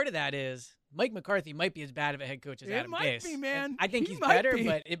 Part of that is Mike McCarthy might be as bad of a head coach as Adam Gase. It might be, man. And I think he's better,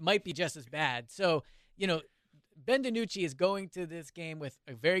 but it might be just as bad. So, Ben DiNucci is going to this game with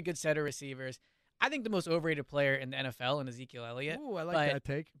a very good set of receivers. I think the most overrated player in the NFL is Ezekiel Elliott. Ooh, I like that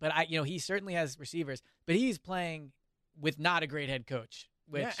take. But he certainly has receivers, but he's playing with not a great head coach.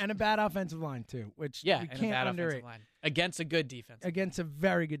 Which, yeah, and a bad offensive line, too, which we and can't a bad underrate. offensive line against a good defense. Against a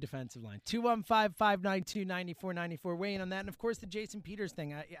very good defensive line. 215-592-9494. Weighing on that. And, of course, the Jason Peters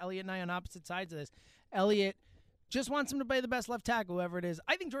thing. Elliot and I on opposite sides of this. Elliot just wants him to play the best left tackle, whoever it is.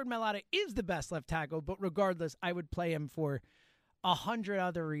 I think Jordan Mailata is the best left tackle, but regardless, I would play him for 100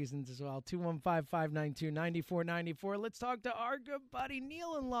 other reasons as well. 215-592-9494. Let's talk to our good buddy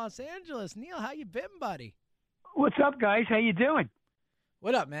Neil in Los Angeles. Neil, how you been, buddy? What's up, guys? How you doing?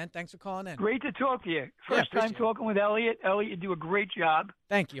 What up, man? Thanks for calling in. Great to talk to you. First time talking with Elliot. Elliot, you do a great job.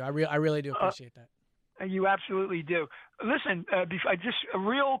 Thank you. I really do appreciate that. You absolutely do. Listen, just a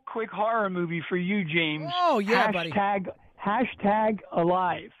real quick horror movie for you, James. Oh, yeah, buddy. Hashtag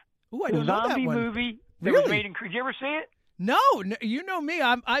Alive. Ooh, I don't know that zombie one. movie that Really? was made in. Did you ever see it? No, you know me.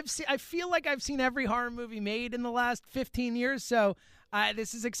 I feel like I've seen every horror movie made in the last 15 years, so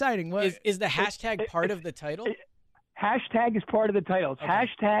this is exciting. What, is the hashtag part of the title? Hashtag is part of the title. It's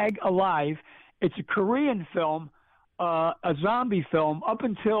Hashtag Alive. It's a Korean film, a zombie film. Up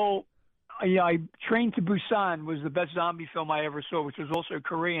until I Train to Busan was the best zombie film I ever saw, which was also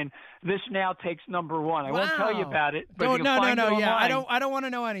Korean. This now takes number one. I won't tell you about it. But no. Yeah, I don't want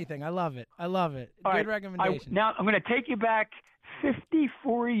to know anything. I love it. Good recommendation. Now I'm going to take you back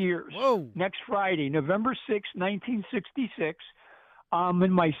 54 years. Whoa. Next Friday, November 6, 1966. I'm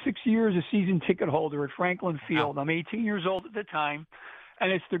in my 6 years a season ticket holder at Franklin Field. I'm 18 years old at the time,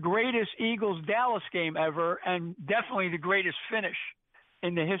 and it's the greatest Eagles-Dallas game ever, and definitely the greatest finish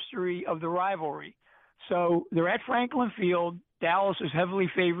in the history of the rivalry. So they're at Franklin Field. Dallas is heavily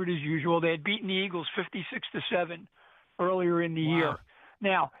favored as usual. They had beaten the Eagles 56-7 earlier in the year.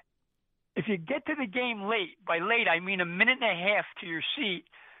 Now, if you get to the game late, by late I mean a minute and a half to your seat,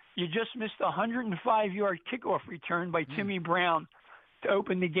 you just missed a 105-yard kickoff return by Timmy Brown to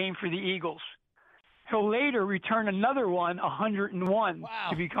open the game for the Eagles. He'll later return another one, 101,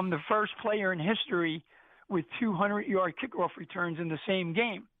 to become the first player in history with 200-yard kickoff returns in the same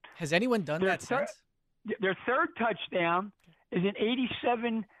game. Has anyone done that since? Their third touchdown is an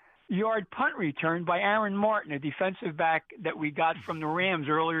 87-yard punt return by Aaron Martin, a defensive back that we got from the Rams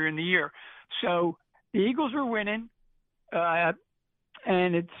earlier in the year. So the Eagles were winning,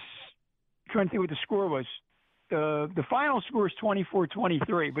 and it's – trying to think what the score was. The final score is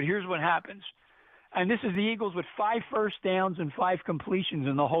 24-23, but here's what happens. And this is the Eagles with 5 first downs and 5 completions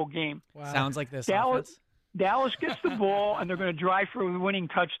in the whole game. Wow. Sounds like this Dallas gets the ball, and they're going to drive for the winning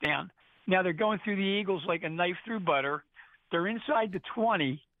touchdown. Now they're going through the Eagles like a knife through butter. They're inside the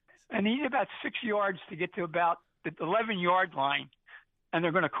 20, and they need about 6 yards to get to about the 11-yard line. And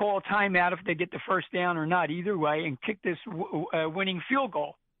they're going to call a timeout if they get the first down or not, either way, and kick this winning field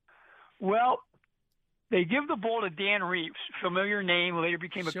goal. Well, they give the ball to Dan Reeves, familiar name, later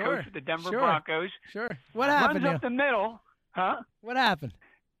became a coach with the Denver Broncos. Sure. What happened? Runs up the middle. Huh? What happened?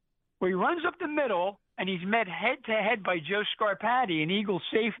 Well, he runs up the middle, and he's met head-to-head by Joe Scarpati, an Eagles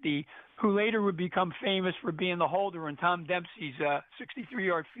safety, who later would become famous for being the holder in Tom Dempsey's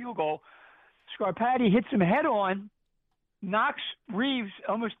 63-yard field goal. Scarpati hits him head-on, knocks Reeves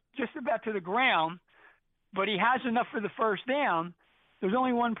almost just about to the ground, but he has enough for the first down. There's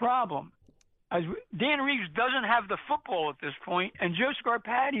only one problem. As Dan Reeves doesn't have the football at this point, and Joe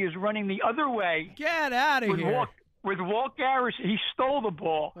Scarpati is running the other way. Get out of here. With Walt Garrison. He stole the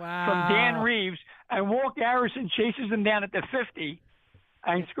ball from Dan Reeves, and Walt Garrison chases him down at the 50,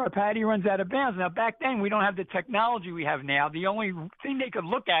 and Scarpati runs out of bounds. Now, back then, we don't have the technology we have now. The only thing they could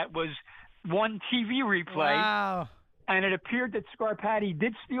look at was one TV replay, and it appeared that Scarpati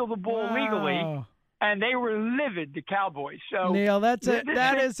did steal the ball legally. And they were livid, the Cowboys. So Neil, that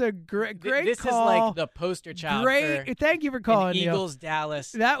is a great this call. This is like the poster child. Thank you for calling, Neil. Eagles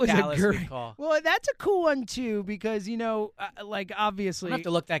Dallas. That was Dallas a great call. Well, that's a cool one too because obviously I have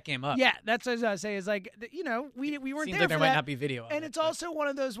to look that game up. Yeah, that's what I was gonna say. Is like we weren't Seems there like there for might that. not be video of and it, it's also one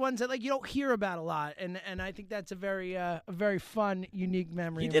of those ones that you don't hear about a lot, and I think that's a very fun, unique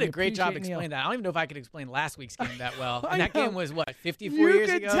memory. He did a great job explaining that. I don't even know if I could explain last week's game that well. And that game was what 54 years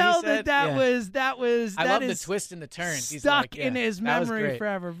ago. You could tell that was. I love the twist and the turns. He's stuck in his memory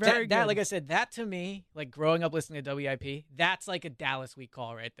forever. Very good. Like I said, that to me, like growing up listening to WIP, that's like a Dallas week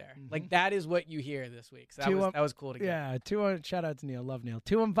call right there. Mm-hmm. Like that is what you hear this week. So that was cool to get. Yeah, shout out to Neil. Love Neil.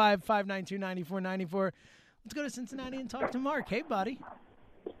 215-592-9494. Let's go to Cincinnati and talk to Mark. Hey, buddy.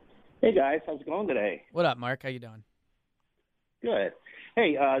 Hey, guys. How's it going today? What up, Mark? How you doing? Good.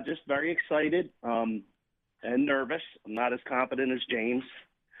 Hey, just very excited and nervous. I'm not as confident as James.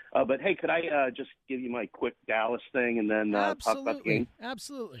 But, hey, could I just give you my quick Dallas thing and then talk about the game?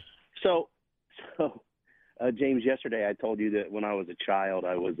 Absolutely. So, James, yesterday I told you that when I was a child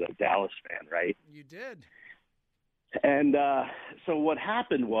I was a Dallas fan, right? You did. And so what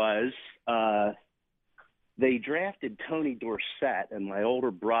happened was they drafted Tony Dorsett, and my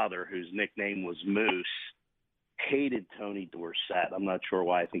older brother, whose nickname was Moose, hated Tony Dorsett. I'm not sure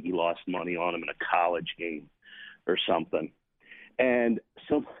why. I think he lost money on him in a college game or something. And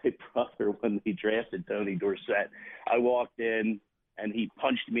so my brother, when they drafted Tony Dorsett, I walked in, and he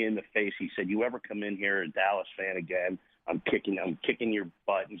punched me in the face. He said, "You ever come in here a Dallas fan again, I'm kicking your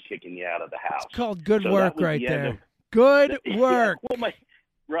butt and kicking you out of the house." It's called good work right there. Good work. Yeah, well,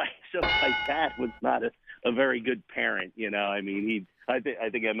 right. So my dad was not a very good parent, you know. I mean, I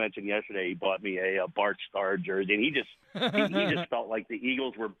think I mentioned yesterday he bought me a Bart Starr jersey, and he just felt like the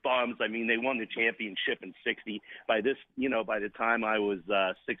Eagles were bums. I mean, they won the championship in '60. By the time I was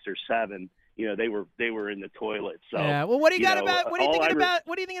 6 or 7, you know, they were in the toilet. So yeah. Well, what do you got about? What are you thinking about?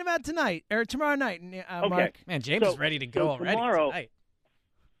 What are you thinking about tonight or tomorrow night, okay. Mark? Man, James is ready to go already tonight.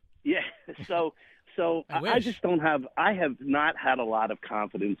 Yeah. So I just don't have. I have not had a lot of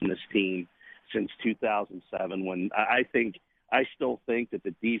confidence in this team since 2007. When I still think that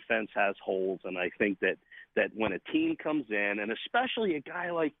the defense has holes, and I think that when a team comes in, and especially a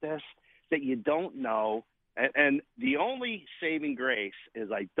guy like this that you don't know, and the only saving grace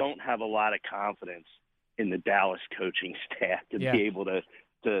is I don't have a lot of confidence in the Dallas coaching staff to be able to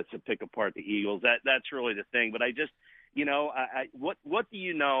pick apart the Eagles. That's really the thing. But I just. You know, what do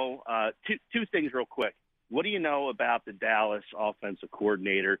you know? Two things real quick. What do you know about the Dallas offensive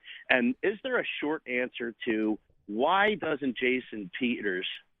coordinator? And is there a short answer to why doesn't Jason Peters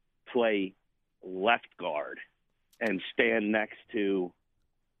play left guard and stand next to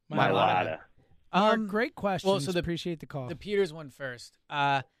Mailata? Great question. Well, so appreciate the call. The Peters one first.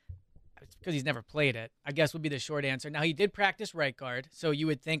 Because he's never played it, I guess would be the short answer. Now, he did practice right guard, so you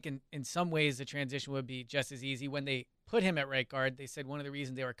would think in some ways the transition would be just as easy. When they put him at right guard, they said one of the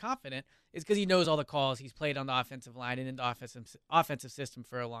reasons they were confident is because he knows all the calls. He's played on the offensive line and in the offensive system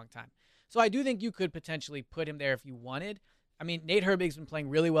for a long time. So I do think you could potentially put him there if you wanted. I mean, Nate Herbig's been playing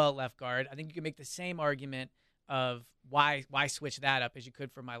really well at left guard. I think you could make the same argument of why switch that up as you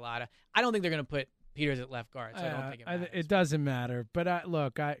could for Mailata. I don't think they're going to put Peters at left guard, so I don't think it matters. It doesn't matter. But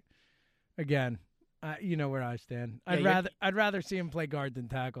look, Again, you know where I stand. I'd rather see him play guard than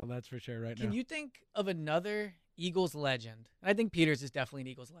tackle. That's for sure. Now, can you think of another Eagles legend? I think Peters is definitely an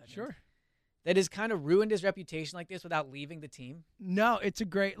Eagles legend. Sure. That has kind of ruined his reputation like this without leaving the team. No, it's a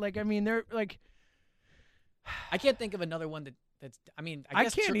great. They're like. I can't think of another one that's. I mean, I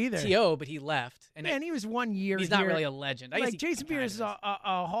guess can't either. T.O., but he left. And he was 1 year. He's not really a legend. Like Jason Peters is a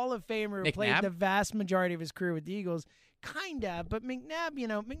Hall of Famer who played the vast majority of his career with the Eagles. Kinda, but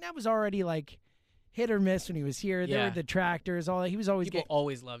McNabb was already like hit or miss when he was here. There were detractors, all that. He was always people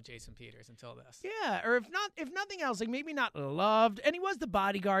always loved Jason Peters until this. Yeah, or if nothing else, like maybe not loved, and he was the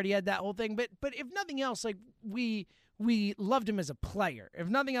bodyguard. He had that whole thing, but if nothing else, like we loved him as a player. If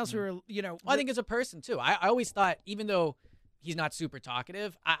nothing else, we were I think as a person too. I always thought, even though he's not super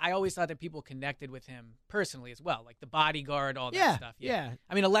talkative, I always thought that people connected with him personally as well, like the bodyguard, all that stuff. Yeah.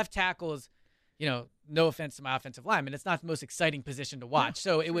 I mean, a left tackle is. No offense to my offensive lineman, it's not the most exciting position to watch.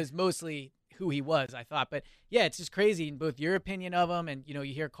 It was mostly who he was, I thought. But, yeah, it's just crazy in both your opinion of him and, you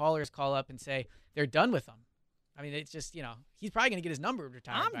hear callers call up and say they're done with him. I mean, it's just, he's probably going to get his number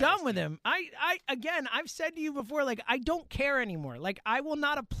retired. I'm done with him. Again, I've said to you before, like, I don't care anymore. Like, I will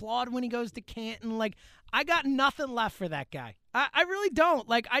not applaud when he goes to Canton. Like, I got nothing left for that guy. I really don't.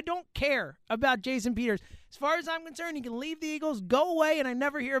 Like, I don't care about Jason Peters. As far as I'm concerned, he can leave the Eagles, go away, and I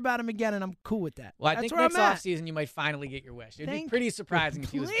never hear about him again, and I'm cool with that. Well, I think next offseason you might finally get your wish. It'd be pretty surprising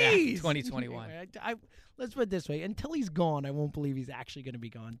if he was back in 2021. Let's put it this way. Until he's gone, I won't believe he's actually going to be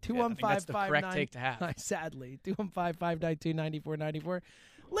gone. 215-59. That's the correct take to have. Sadly. 215-592-9494.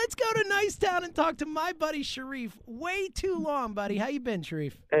 Let's go to Nicetown and talk to my buddy Sharif. Way too long, buddy. How you been,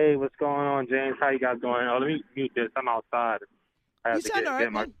 Sharif? Hey, what's going on, James? How you guys doing? Oh, let me mute this. I'm outside. You sound all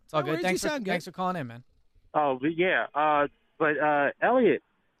right, man. It's all good. Thanks for calling in, man. Oh, yeah. But Elliot,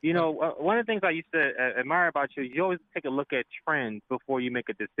 one of the things I used to admire about you, you always take a look at trends before you make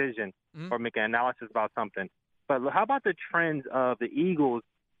a decision or make an analysis about something. But how about the trends of the Eagles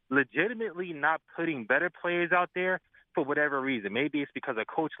legitimately not putting better players out there for whatever reason? Maybe it's because a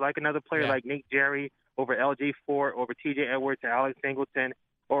coach like another player like Nick Jerry over LJ Fort, over T.J. Edwards and Alex Singleton,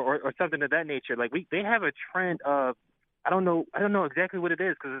 or something of that nature. Like they have a trend of. I don't know exactly what it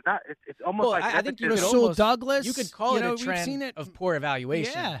is because it's not. It's almost like I think Rasul Douglas. You could call it a trend of poor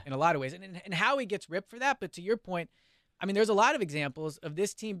evaluation in a lot of ways, and Howie gets ripped for that. But to your point, I mean, there's a lot of examples of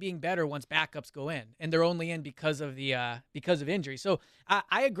this team being better once backups go in, and they're only in because of injury. So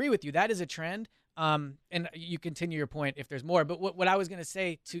I agree with you. That is a trend. And you continue your point if there's more. But what I was going to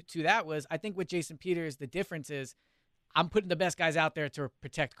say to that was, I think with Jason Peters, the difference is I'm putting the best guys out there to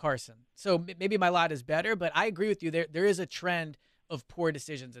protect Carson. So maybe my lot is better, but I agree with you. There is a trend of poor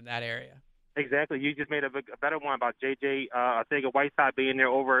decisions in that area. Exactly. You just made a better one about J.J. I think of Whiteside being there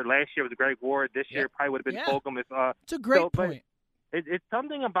over last year with Greg Ward. This year probably would have been Fulgham. It's a great point. It's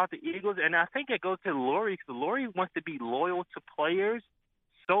something about the Eagles, and I think it goes to Lurie, because Lurie wants to be loyal to players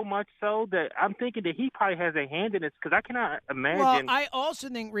so much so that I'm thinking that he probably has a hand in this, because I cannot imagine. Well, I also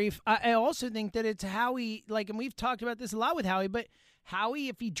think, Reef, I also think that it's Howie, and we've talked about this a lot with Howie, but Howie,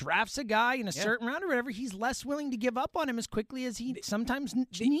 if he drafts a guy in a certain round or whatever, he's less willing to give up on him as quickly as he sometimes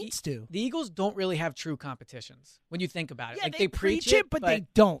needs to. The Eagles don't really have true competitions when you think about it. Yeah, like they preach it, but they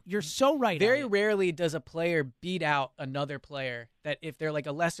don't. You're so right. Very rarely does a player beat out another player that if they're like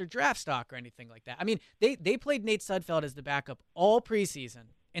a lesser draft stock or anything like that. I mean, they played Nate Sudfeld as the backup all preseason,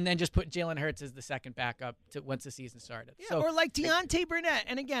 and then just put Jalen Hurts as the second backup once the season started. Yeah, or like Deontay Burnett.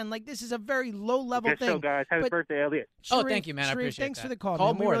 And again, this is a very low-level thing. So, guys, happy birthday, Elliot. Sharif, thank you, man. I appreciate thanks that. for the call,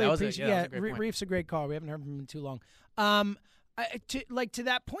 Call man. more. Really That was a great point. Reef's a great call. We haven't heard from him in too long. To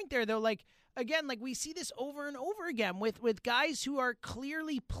that point there, though, again, we see this over and over again with guys who are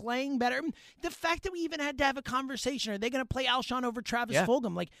clearly playing better. I mean, the fact that we even had to have a conversation, are they going to play Alshon over Travis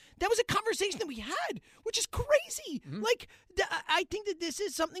Fulgham? That was a conversation that we had, which is crazy. Mm-hmm. I think that this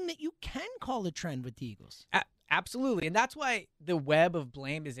is something that you can call a trend with the Eagles. Absolutely. And that's why the web of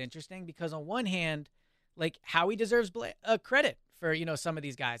blame is interesting, because on one hand, Howie deserves credit for, some of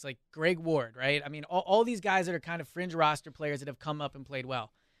these guys, like Greg Ward, right? I mean, all these guys that are kind of fringe roster players that have come up and played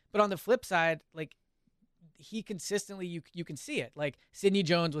well. But on the flip side, he consistently, you can see it. Sidney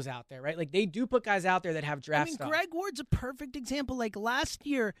Jones was out there, right? They do put guys out there that have draft stock. Greg Ward's a perfect example. Last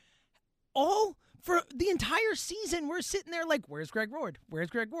year, for the entire season, we're sitting there where's Greg Ward? Where's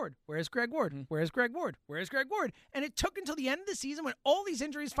Greg Ward? Where's Greg Ward? Mm-hmm. Where's Greg Ward? Where's Greg Ward? And it took until the end of the season, when all these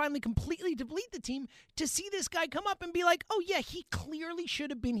injuries finally completely deplete the team, to see this guy come up and be like, oh, yeah, he clearly should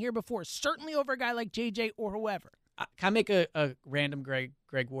have been here before, certainly over a guy like JJ or whoever. Can I make a random Greg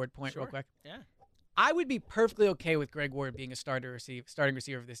Ward point real quick? Yeah. I would be perfectly okay with Greg Ward being a starting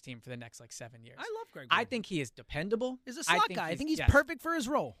receiver of this team for the next 7 years. I love Greg Ward. I think he is dependable. He's a slot guy. I think he's perfect for his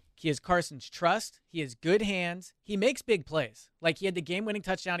role. He has Carson's trust. He has good hands. He makes big plays. He had the game-winning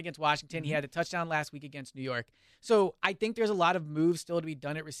touchdown against Washington. Mm-hmm. He had a touchdown last week against New York. So I think there's a lot of moves still to be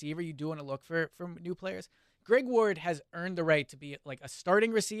done at receiver. You do want to look for new players. Greg Ward has earned the right to be a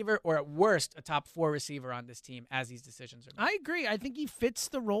starting receiver, or at worst a top 4 receiver on this team as these decisions are made. I agree. I think he fits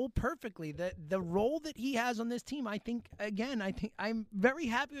the role perfectly. The role that he has on this team, I think I'm very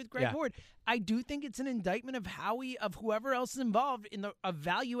happy with Greg Ward. I do think it's an indictment of Howie, of whoever else is involved in the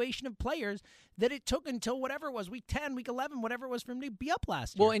evaluation of players, that it took until whatever it was, week 10, week 11, whatever it was, for him to be up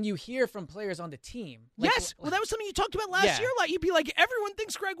last year. Well, and you hear from players on the team. Yes. Well, that was something you talked about last year. You'd be like, everyone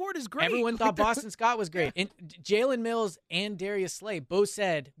thinks Greg Ward is great. Everyone thought Boston Scott was great. And Jalen Mills and Darius Slay both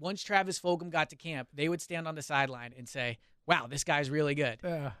said once Travis Fulgham got to camp, they would stand on the sideline and say, wow, this guy's really good.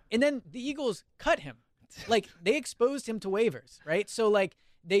 And then the Eagles cut him. They exposed him to waivers, right? So,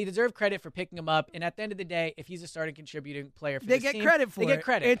 they deserve credit for picking him up, and at the end of the day, if he's a starting contributing player for this team, they get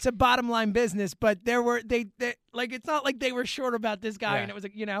credit. It's a bottom line business, but it's not like they were short about this guy, and it was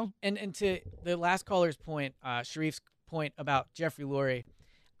And to the last caller's point, Sharif's point about Jeffrey Lurie,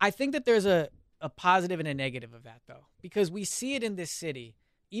 I think that there's a positive and a negative of that, though, because we see it in this city,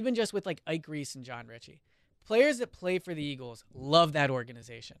 even just with Ike Reese and John Ritchie. Players that play for the Eagles love that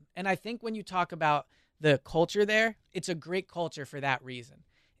organization, and I think when you talk about the culture there, it's a great culture for that reason.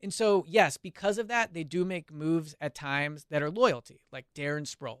 And so, yes, because of that, they do make moves at times that are loyalty, like Darren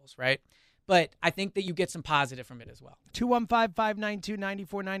Sproles, right? But I think that you get some positive from it as well.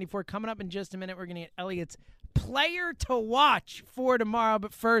 215-592-9494. Coming up in just a minute, we're going to get Elliot's player to watch for tomorrow.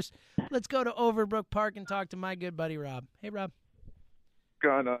 But first, let's go to Overbrook Park and talk to my good buddy, Rob. Hey, Rob. What's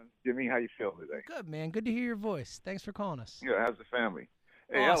going on, Jimmy? How you feeling today? Good, man. Good to hear your voice. Thanks for calling us. Yeah, how's the family?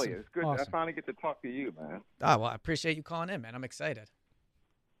 Hey, awesome. Elliot, it's good. Awesome. I finally get to talk to you, man. Oh, well, I appreciate you calling in, man. I'm excited.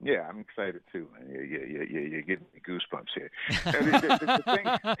 Yeah, I'm excited too, man. You're getting me goosebumps here.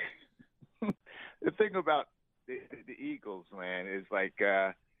 The thing about the Eagles, man, is I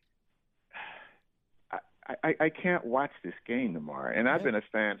can't watch this game tomorrow, and I've been a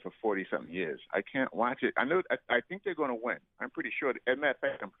fan for 40-something years. I can't watch it. I think they're going to win. I'm pretty sure. As a matter of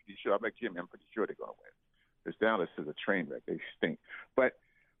fact, I'm pretty sure. I'm like Jimmy. I'm pretty sure they're going to win. Because Dallas is a train wreck. They stink. But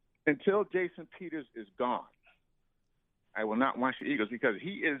until Jason Peters is gone, I will not watch the Eagles, because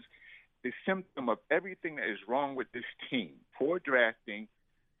he is the symptom of everything that is wrong with this team. Poor drafting,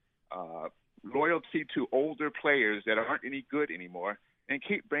 loyalty to older players that aren't any good anymore, and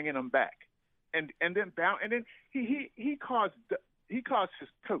keep bringing them back. And then he caused his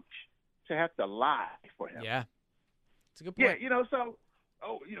coach to have to lie for him. Yeah. It's a good point. Yeah, so,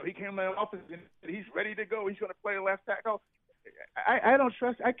 he came to the office and he's ready to go. He's going to play left tackle.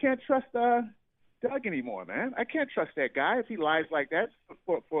 I can't trust Doug anymore, man. I can't trust that guy if he lies like that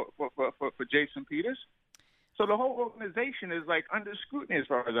for Jason Peters. So the whole organization is like under scrutiny as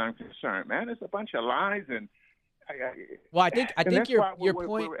far as I'm concerned, man. It's a bunch of lies and. Well, I think your point. Where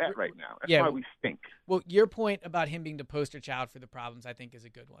we're at right now. That's yeah, why we stink. Well, your point about him being the poster child for the problems, I think, is a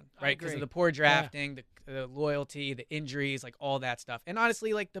good one, right? Because of the poor drafting, the loyalty, the injuries, like all that stuff, and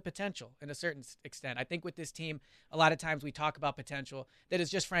honestly, like the potential in a certain extent. I think with this team, a lot of times we talk about potential that has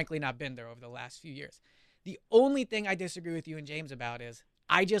just frankly not been there over the last few years. The only thing I disagree with you and James about is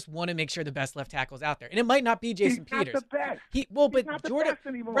I just want to make sure the best left tackle is out there, and it might not be Jason Peters. Not the best. He's not the best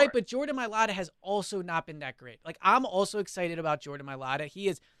anymore. Right? But Jordan Mailata has also not been that great. Like I'm also excited about Jordan Mailata. He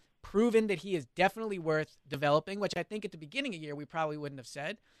has proven that he is definitely worth developing, which I think at the beginning of the year we probably wouldn't have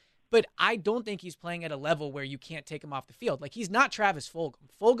said. But I don't think he's playing at a level where you can't take him off the field. Like he's not Travis Fulgham.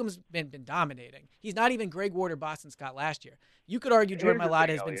 Fulgham's been dominating. He's not even Greg Ward or Boston Scott last year. You could argue Jordan Mailata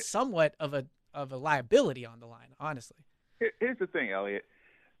has been somewhat of a liability on the line, honestly. Here's the thing, Elliot.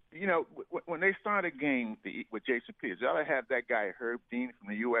 When they start a game with Jason Peters, they ought to have that guy, Herb Dean from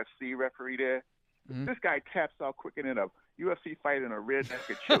the UFC referee there. Mm-hmm. This guy taps out quicker than a UFC fighter in a rear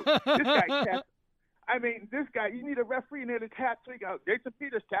naked choke. This guy taps. I mean, this guy, you need a referee in there to tap. So you go, Jason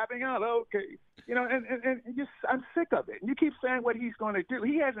Peters tapping out. Okay. And just, I'm sick of it. And you keep saying what he's going to do.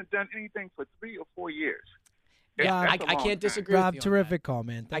 He hasn't done anything for 3 or 4 years. Yeah, I can't disagree Rob, with you. terrific call,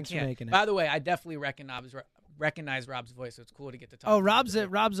 man. Thanks for making it. By the way, I definitely recognize Rob's voice, so it's cool to get to talk. Oh, Rob's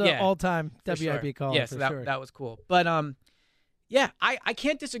an all-time WIP caller. Yeah, so that was cool. But I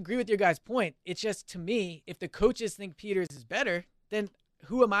can't disagree with your guys' point. It's just, to me, if the coaches think Peters is better, then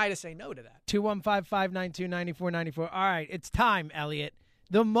who am I to say no to that? 215-592-9494. All right, it's time, Elliot.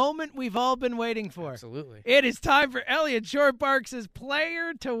 The moment we've all been waiting for. Absolutely. It is time for Elliot Shorr-Parks'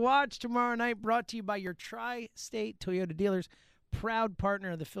 Player to Watch tomorrow night, brought to you by your Tri-State Toyota dealers, proud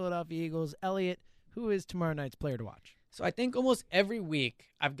partner of the Philadelphia Eagles. Elliot, who is tomorrow night's player to watch? So I think almost every week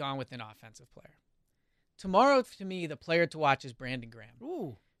I've gone with an offensive player. Tomorrow, to me, the player to watch is Brandon Graham.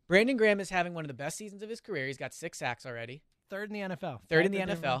 Ooh. Brandon Graham is having one of the best seasons of his career. He's got 6 sacks already. Third in the NFL. Third in the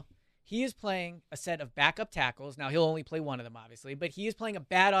NFL. He is playing a set of backup tackles. Now, he'll only play one of them, obviously, but he is playing a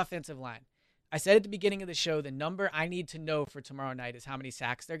bad offensive line. I said at the beginning of the show, the number I need to know for tomorrow night is how many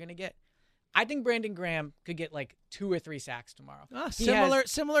sacks they're going to get. I think Brandon Graham could get like 2 or 3 sacks tomorrow.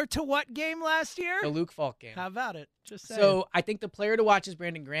 Similar to what game last year? The Luke Falk game. How about it? Just saying. So I think the player to watch is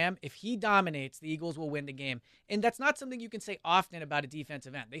Brandon Graham. If he dominates, the Eagles will win the game. And that's not something you can say often about a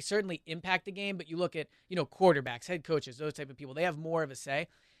defensive end. They certainly impact the game, but you look at, quarterbacks, head coaches, those type of people, they have more of a say.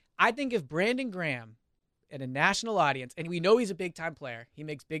 I think if Brandon Graham at a national audience, and we know he's a big-time player, he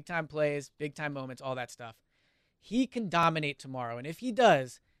makes big-time plays, big-time moments, all that stuff, he can dominate tomorrow. And if he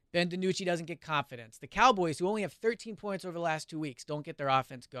does, Ben DiNucci doesn't get confidence. The Cowboys, who only have 13 points over the last 2 weeks, don't get their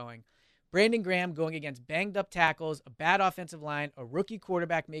offense going. Brandon Graham going against banged-up tackles, a bad offensive line, a rookie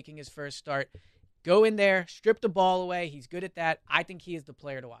quarterback making his first start. Go in there, strip the ball away. He's good at that. I think he is the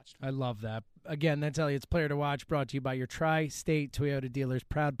player to watch. I love that. Again, that's Elliot's Player to Watch, brought to you by your Tri-State Toyota dealers,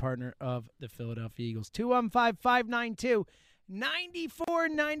 proud partner of the Philadelphia Eagles. 215-592-9494.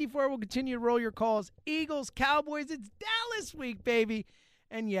 We'll continue to roll your calls. Eagles, Cowboys, it's Dallas week, baby.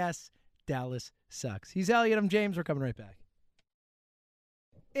 And yes, Dallas sucks. He's Elliot. I'm James. We're coming right back.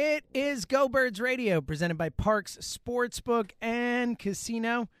 It is Go Birds Radio, presented by Parks Sportsbook and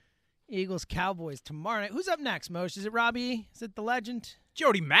Casino. Eagles, Cowboys tomorrow night. Who's up next, Moshe? Is it Robbie? Is it the legend?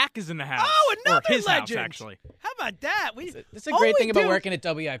 Jody Mack is in the house. Oh, another his legend. House, actually. How about that? That's a great thing about working at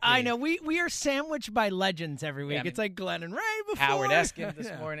WIP. I know. We are sandwiched by legends every week. Yeah, it's like Glenn and Ray before. Howard Eskin this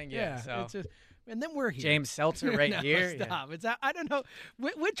morning. Yeah. So. It's just, and then we're here. James Seltzer right here. Stop. Yeah. It's I don't know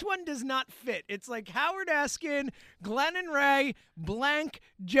which one does not fit. It's like Howard Eskin, Glenn and Ray, blank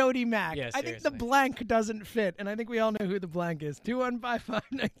Jody Mack. Yeah, I think the blank doesn't fit, and I think we all know who the blank is.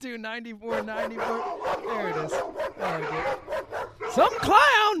 215-592-9494. There it is. Some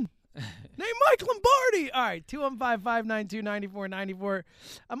clown named Mike Lombardi. All right, 215-592-9494.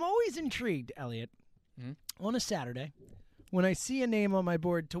 I'm always intrigued, Elliot, on a Saturday when I see a name on my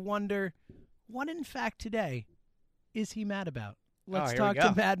board to wonder, what, in fact, today is he mad about? Let's talk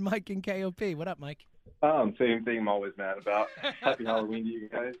to Mad Mike and KOP. What up, Mike? Same thing I'm always mad about. Happy Halloween to you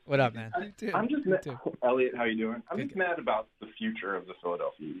guys. What up, man? I'm just mad. Elliot, how you doing? I'm just mad about the future of the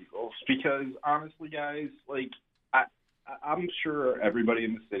Philadelphia Eagles because, honestly, guys, I'm sure everybody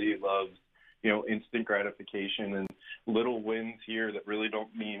in the city loves, instant gratification and little wins here that really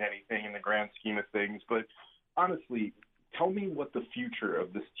don't mean anything in the grand scheme of things. But, honestly, tell me what the future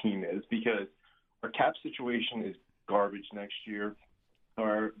of this team is because our cap situation is garbage next year.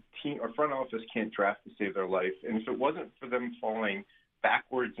 Our front office can't draft to save their life. And if it wasn't for them falling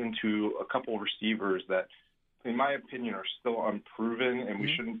backwards into a couple of receivers that, in my opinion, are still unproven, and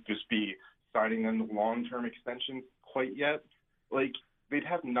we shouldn't just be signing them to long-term extensions quite yet, like, they'd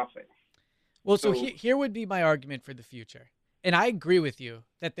have nothing. Well, so here would be my argument for the future. And I agree with you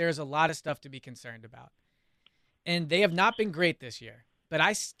that there's a lot of stuff to be concerned about. And they have not been great this year. But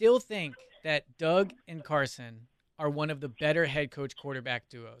I still think that Doug and Carson are one of the better head coach quarterback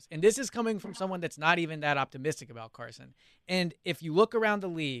duos. And this is coming from someone that's not even that optimistic about Carson. And if you look around the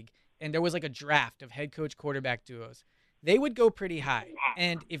league and there was like a draft of head coach quarterback duos, they would go pretty high.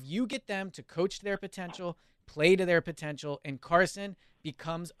 And if you get them to coach to their potential, play to their potential, and Carson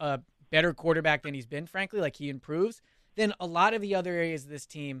becomes a better quarterback than he's been, frankly, like he improves, then a lot of the other areas of this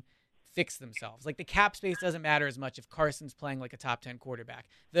team fix themselves. Like the cap space doesn't matter as much if Carson's playing like a top 10 quarterback.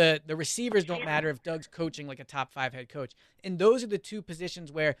 The receivers don't matter if Doug's coaching like a top 5 head coach. And those are the two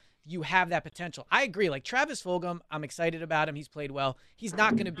positions where you have that potential. I agree. Like Travis Fulgham, I'm excited about him. He's played well. He's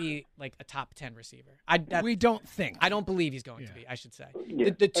not going to be like a top 10 receiver. We don't think. I don't believe he's going to be, I should say. Yeah.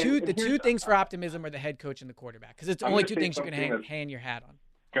 The two things for optimism are the head coach and the quarterback, because it's the only two things you can hang your hat on.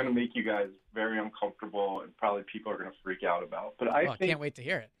 Going to make you guys very uncomfortable, and probably people are going to freak out about. But I can't wait to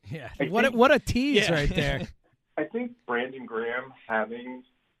hear it. Yeah, what a tease right there. I think Brandon Graham having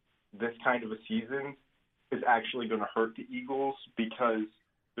this kind of a season is actually going to hurt the Eagles, because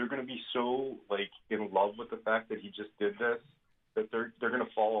they're going to be so in love with the fact that he just did this that they're going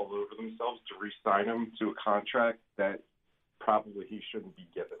to fall all over themselves to re-sign him to a contract that probably he shouldn't be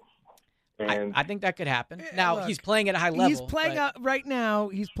given. And I think that could happen. Now, he's playing at a high level. He's playing right now.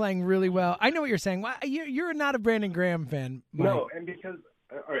 He's playing really well. I know what you're saying. Well, you're not a Brandon Graham fan, Mike. No, and because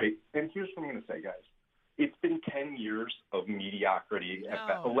all right, and here's what I'm going to say, guys. It's been 10 years of mediocrity.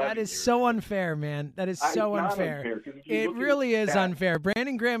 That is so unfair, man. That is so unfair. It really is unfair.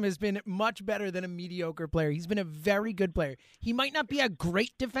 Brandon Graham has been much better than a mediocre player. He's been a very good player. He might not be a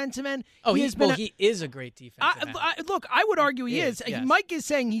great defensive end. He is a great defensive end. Look, I would argue he is. Yes. Mike is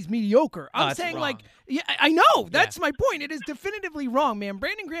saying he's mediocre. I'm saying wrong. Yeah, I know. That's my point. It is definitively wrong, man.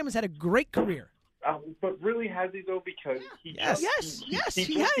 Brandon Graham has had a great career. But really, has he though? Because he has.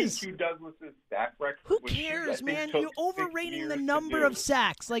 Hugh Douglas's sack record. Who cares, man? You're overrating the number of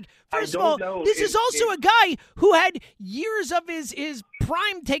sacks. First of all, this is also a guy who had years of his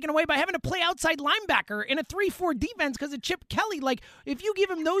prime taken away by having to play outside linebacker in a 3-4 defense because of Chip Kelly. If you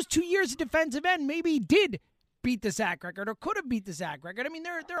give him those 2 years of defensive end, maybe he did beat the sack record or could have beat the sack record. I mean,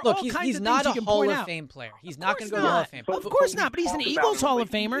 there are all kinds of things you can point out. He's not a Hall of Fame player. He's not going to go to Hall of Fame. Of course not, but he's an Eagles Hall of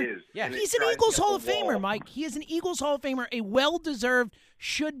Famer. He's an Eagles Hall of Famer, Mike. He is an Eagles Hall of Famer, a well-deserved,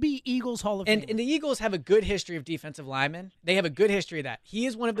 should-be Eagles Hall of Famer. And the Eagles have a good history of defensive linemen. They have a good history of that. He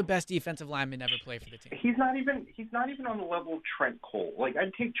is one of the best defensive linemen ever play for the team. He's not even on the level of Trent Cole.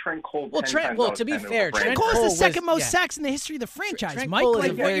 I'd take Trent Cole. To be fair, Trent Cole is the second most sacks in the history of the franchise, Mike.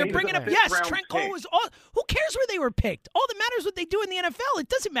 What you're bringing up, Trent Cole is all. Who cares where they were picked? All that matters is what they do in the NFL. It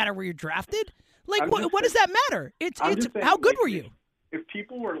doesn't matter where you're drafted. What does that matter? It's how good were you? If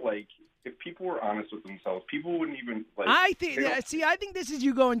people were honest with themselves, people wouldn't even I think this is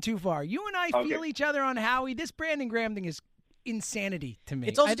you going too far. You and I feel each other on Howie. This Brandon Graham thing is insanity to me.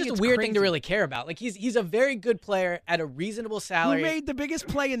 It's also just a weird thing to really care about. He's a very good player at a reasonable salary. Who made the biggest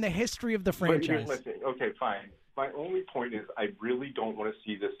play in the history of the franchise. Listen, okay, fine. My only point is I really don't want to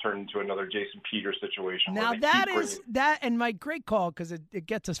see this turn into another Jason Peters situation. Now and Mike, great call because it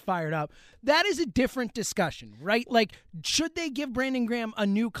gets us fired up. That is a different discussion, right? Should they give Brandon Graham a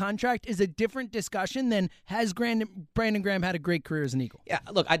new contract is a different discussion than has Brandon Graham had a great career as an Eagle. Yeah,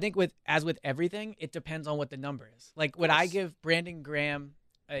 look, I think with everything, it depends on what the number is. Would I give Brandon Graham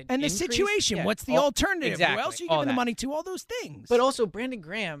and the situation? Yeah. What's the alternative? Exactly, Who else are you giving the money to? All those things. But also, Brandon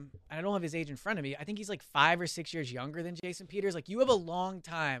Graham, I don't have his age in front of me. I think he's 5 or 6 years younger than Jason Peters. You have a long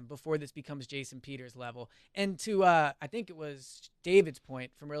time before this becomes Jason Peters level. And to, I think it was David's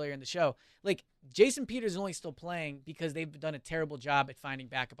point from earlier in the show, Jason Peters is only still playing because they've done a terrible job at finding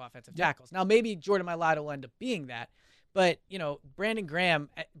backup offensive tackles. Now, maybe Jordan Mailata will end up being that. But, Brandon Graham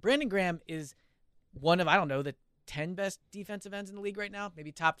is one of, the 10 best defensive ends in the league right now,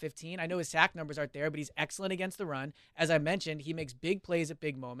 maybe top 15. I know his sack numbers aren't there, but he's excellent against the run. As I mentioned, he makes big plays at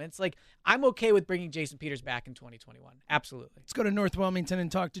big moments. I'm okay with bringing Jason Peters back in 2021. Absolutely. Let's go to North Wilmington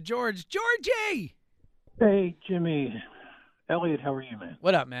and talk to George. Georgie! Hey, Jimmy. Elliot, how are you, man?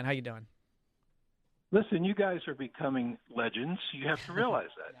 What up, man? How you doing? Listen, you guys are becoming legends. You have to realize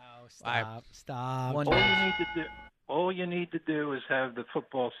that. No, stop. All you need to do is have the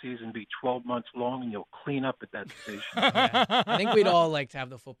football season be 12 months long, and you'll clean up at that station. I think we'd all like to have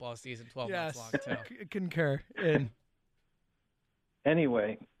the football season 12 months long, too. Concur. And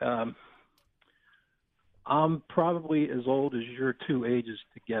Anyway, I'm probably as old as your two ages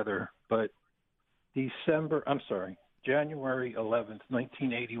together, but January 11th,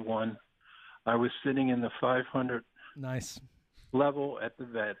 1981, I was sitting in the 500 level at the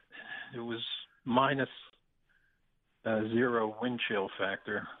vet. It was minus 0 wind chill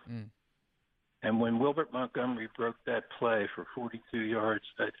factor. And when Wilbert Montgomery broke that play for 42 yards,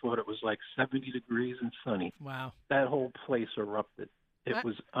 I thought it was like 70 degrees and sunny. Wow. That whole place erupted. It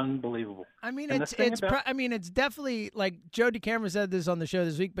was unbelievable. I mean, And it's definitely, like Joe DeCamera said this on the show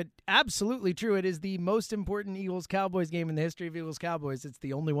this week, but absolutely true. It is the most important Eagles-Cowboys game in the history of Eagles-Cowboys. It's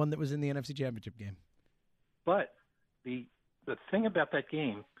the only one that was in the NFC Championship game. But the thing about that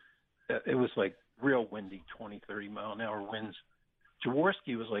game, it was like real windy, 20, 30-mile-an-hour winds.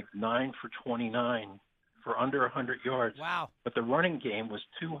 Jaworski was like 9 for 29 for under 100 yards. Wow. But the running game was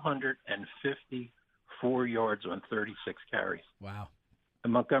 254 yards on 36 carries. Wow.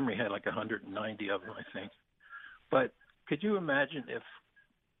 And Montgomery had like 190 of them, I think. But could you imagine if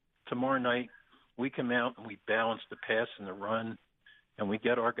tomorrow night we come out and we balance the pass and the run and we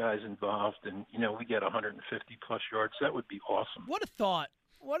get our guys involved and, we get 150-plus yards? That would be awesome. What a thought.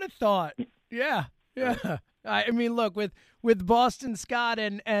 What a thought. Yeah. Yeah. I mean, look, with Boston Scott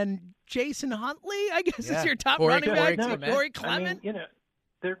and Jason Huntley, I guess is your top running back. Corey Clement. I mean,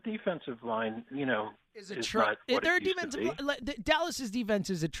 their defensive line, is not what their it used defensive to be. Dallas's defense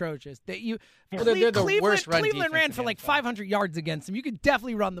is atrocious. They're the worst run Cleveland ran defense for like 500 yards against them. You could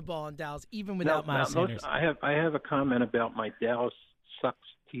definitely run the ball in Dallas even without Miles Sanders. I have a comment about my Dallas Sucks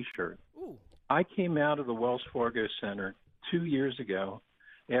T-shirt. Ooh. I came out of the Wells Fargo Center 2 years ago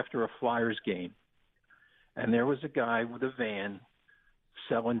after a Flyers game, and there was a guy with a van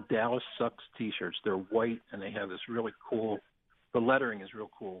selling Dallas Sucks T-shirts. They're white, and they have this really cool – the lettering is real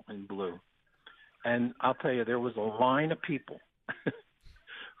cool in blue. And I'll tell you, there was a line of people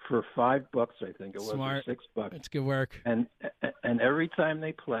for $5, I think it was, Smart. or $6. That's good work. And every time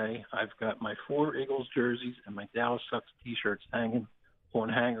they play, I've got my 4 Eagles jerseys and my Dallas Sucks T-shirts hanging on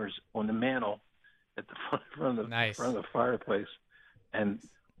hangers on the mantle at the front of the fireplace. And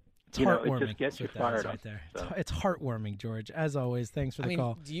it's it just gets you fired right up. there. So. It's heartwarming, George. As always, thanks for the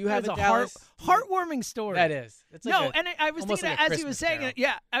call. Do you have a Dallas? heartwarming story? That is. It's like I was thinking like as he was saying it.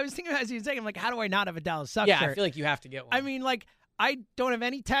 Yeah, I was thinking as he was saying, I'm like, how do I not have a Dallas Sucks shirt? I feel like you have to get one. I mean, like, I don't have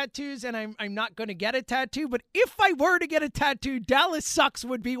any tattoos, and I'm not going to get a tattoo. But if I were to get a tattoo, Dallas Sucks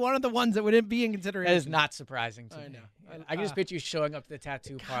would be one of the ones that would be in consideration. That is not surprising to me. I know. I can just picture you showing up to the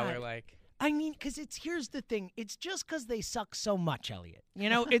tattoo parlor like. I mean, because here's the thing. It's just because they suck so much, Elliot.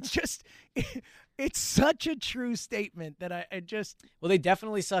 It's just, it's such a true statement that I just. Well, they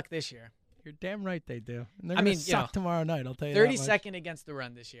definitely suck this year. You're damn right they do. And they're going to suck tomorrow night, I'll tell you 32nd against the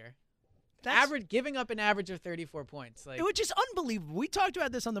run this year. Giving up an average of 34 points. Which is unbelievable. We talked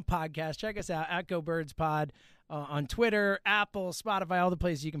about this on the podcast. Check us out, at Go Birds Pod, on Twitter, Apple, Spotify, all the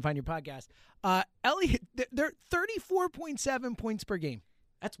places you can find your podcast. Elliot, they're 34.7 points per game.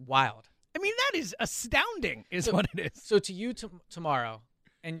 That's wild. I mean, that is astounding, what it is. So to you tomorrow,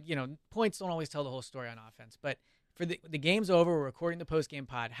 and, points don't always tell the whole story on offense, but for the game's over, we're recording the post-game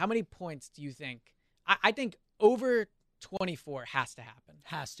pod. How many points do you think? I think over 24 has to happen.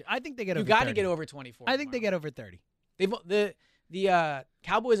 Has to. I think they get over 30. You got to get over 24. I think they get over 30. The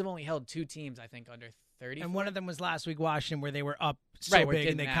Cowboys have only held 2 teams, I think, under 30. And one of them was last week, Washington, where they were up so big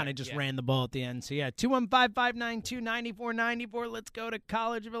and they kind of just ran the ball at the end. So, 215-592-9494. Let's go to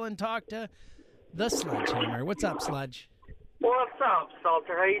Collegeville and talk to the Sledgehammer. What's up, Sludge? What's up,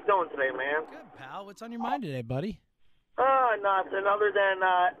 Salter? How you doing today, man? Good, pal. What's on your mind today, buddy? Nothing other than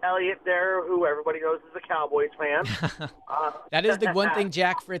Elliot there, who everybody knows is a Cowboys fan. That is the one thing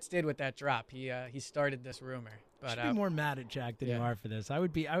Jack Fritz did with that drop. He started this rumor. But you should be more mad at Jack than you are for this. I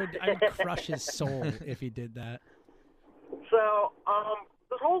would crush his soul if he did that. So,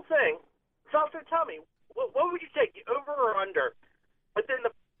 this whole thing, Salter, tell me, what would you take, over or under? Within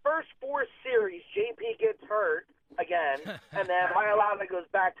the first 4 series, JP gets hurt again, and then Mailata goes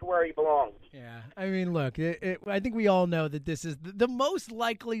back to where he belongs. Yeah, I mean, look, I think we all know that this is the most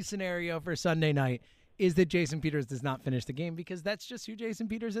likely scenario for Sunday night is that Jason Peters does not finish the game because that's just who Jason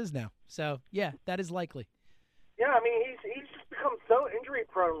Peters is now. So, yeah, that is likely. Yeah, I mean, he's just become so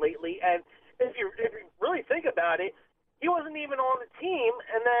injury-prone lately, and if you really think about it, he wasn't even on the team,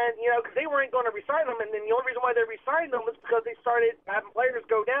 and then, because they weren't going to re-sign him, and then the only reason why they re-signed him was because they started having players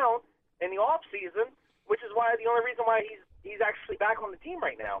go down in the off-season, which is why the only reason why he's actually back on the team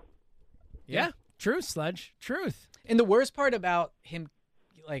right now. Yeah, truth, Sledge, truth. And the worst part about him,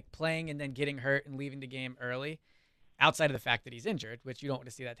 playing and then getting hurt and leaving the game early, outside of the fact that he's injured, which you don't want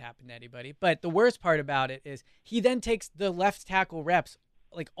to see that happen to anybody. But the worst part about it is he then takes the left tackle reps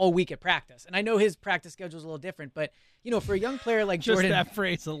like all week at practice. And I know his practice schedule is a little different, but for a young player like just Jordan, that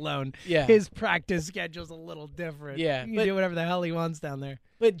phrase alone, yeah, his practice schedule's a little different. Yeah, he can do whatever the hell he wants down there.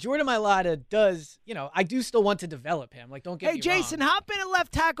 But Jordan Mailata does, I do still want to develop him. Like, don't get me wrong. Hey, Jason, hop in at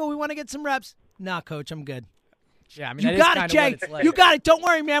left tackle. We want to get some reps. Nah, coach, I'm good. Yeah, I mean, you got it, Jay. You got it. Don't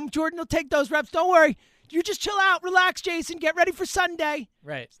worry, man. Jordan will take those reps. Don't worry. You just chill out, relax, Jason. Get ready for Sunday.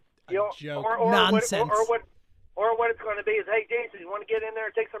 Right. Joke. Or Nonsense. What it's going to be is, hey, Jason, you want to get in there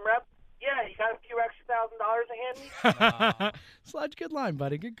and take some reps? Yeah, you got a few extra $1,000 to hand me? Sludge, good line,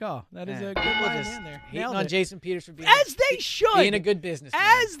 buddy. Good call. That is a good People line just in there. hating Nailed on it. Jason Peters for being As they should. Being a good businessman.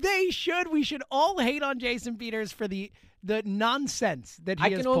 As they should. We should all hate on Jason Peters for the nonsense that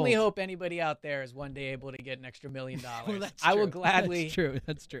he has I can only pulled. hope anybody out there is one day able to get an extra $1 million. Well, that's I will true. gladly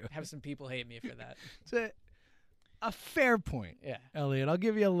That's true. have some people hate me for that. It's a fair point, Yeah. Elliot. I'll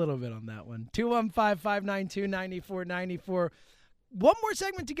give you a little bit on that one. 215-592-9494. One more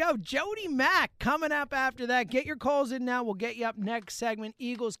segment to go. Jody Mack coming up after that. Get your calls in now. We'll get you up next segment.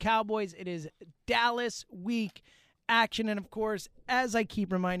 Eagles, Cowboys. It is Dallas week action. And, of course, as I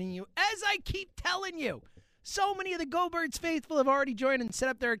keep reminding you, as I keep telling you, so many of the Go Birds faithful have already joined and set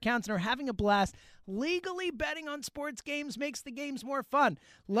up their accounts and are having a blast. Legally betting on sports games makes the games more fun.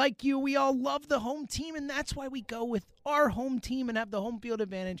 Like you, we all love the home team, and that's why we go with our home team and have the home field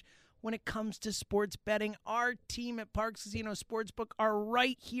advantage when it comes to sports betting. Our team at Parx Casino Sportsbook are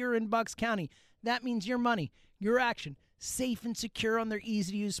right here in Bucks County. That means your money, your action, safe and secure on their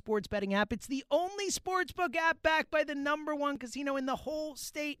easy-to-use sports betting app. It's the only sportsbook app backed by the #1 casino in the whole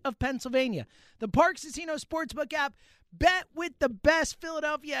state of Pennsylvania. The Parx Casino Sportsbook app. Bet with the best.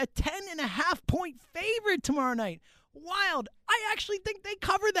 Philadelphia, a 10.5-point favorite tomorrow night. Wild. I actually think they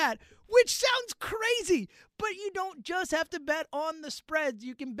cover that, which sounds crazy. But you don't just have to bet on the spreads.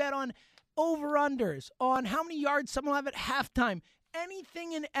 You can bet on over-unders, on how many yards someone will have at halftime.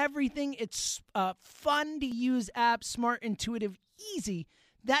 Anything and everything. It's fun to use app, smart, intuitive, easy.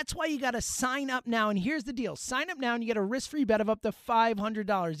 That's why you got to sign up now. And here's the deal. Sign up now and you get a risk-free bet of up to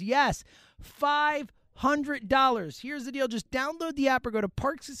 $500. Yes, $500. Here's the deal. Just download the app or go to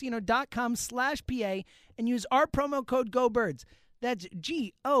parxcasino.com/PA and use our promo code GOBIRDS. That's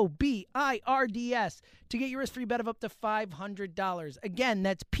GOBIRDS to get your risk-free bet of up to $500. Again,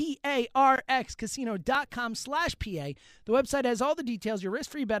 that's parxcasino.com/PA. The website has all the details. Your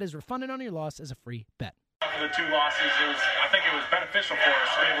risk-free bet is refunded on your loss as a free bet. For the 2 losses, I think it was beneficial for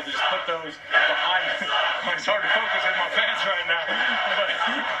us to be able to just put those behind. It's hard to focus on my fans right now.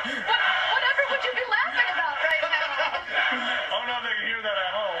 Whatever would you be laughing about right now? I don't know if they can hear that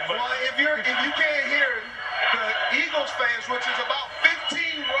at home. But. Well, if you can't hear the Eagles fans, which is about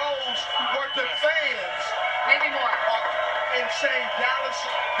 15 rows worth of fans, maybe more, and saying Dallas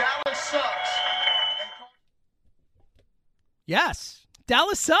sucks. Yes.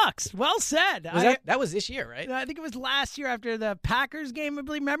 Dallas sucks. Well said. That was this year, right? I think it was last year after the Packers game. I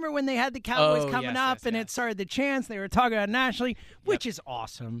believe. Remember when they had the Cowboys coming up and it started the chants? They were talking about it nationally, which is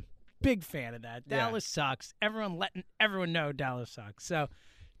awesome. Big fan of that. Dallas sucks. Everyone letting everyone know Dallas sucks. So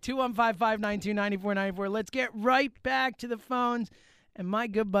 215-592-9494. Let's get right back to the phones. And my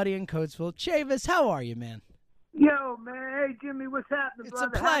good buddy in Coatesville, Chavis, how are you, man? Yo, man. Hey, Jimmy, what's happening, It's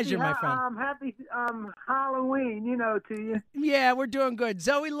brother? a pleasure, my friend. Happy Halloween, to you. Yeah, we're doing good.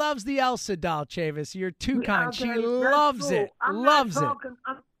 Zoe loves the Elsa doll, Chavis. You're too kind. Okay, She that's loves cool. it. I'm Loves not it. talking,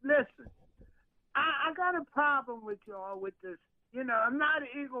 listen, I got a problem with y'all with this. I'm not an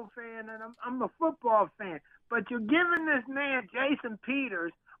Eagle fan, and I'm a football fan. But you're giving this man, Jason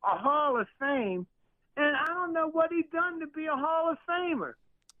Peters, a Hall of Fame, and I don't know what he done to be a Hall of Famer.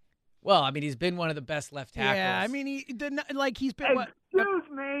 Well, I mean, he's been one of the best left tackles. Yeah, I mean, he's been Excuse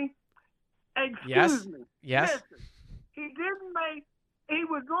me. Yes. Me. Yes. Listen, he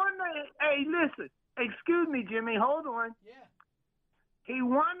was on the, hey, listen. Excuse me, Jimmy. Hold on. Yeah. He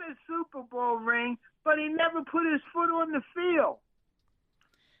won a Super Bowl ring, but he never put his foot on the field.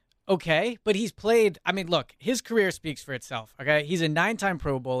 Okay, but he's played. I mean, look, his career speaks for itself. Okay, he's a 9-time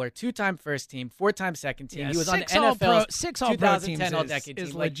Pro Bowler, 2-time first team, 4-time second team. Yeah, he was on the six All-Pro 2010 All-Decade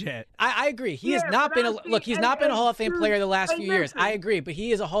is team. legit. I agree. He has not been he's not been a Hall of Fame player the last few years. I agree, but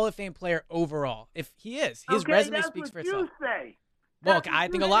he is a Hall of Fame player overall. If he is, his resume speaks for itself. Say. Well, I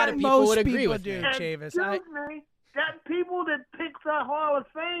think a lot of people would agree with me. Chavis. Excuse me. That people that picks a Hall of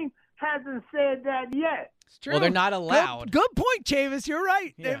Fame hasn't said that yet. It's true. Well, they're not allowed. Good point, Chavis. You're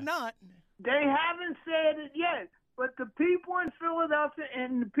right. Yeah. They're not. They haven't said it yet, but the people in Philadelphia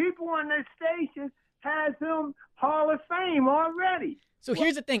and the people on this station, has him Hall of Fame already. So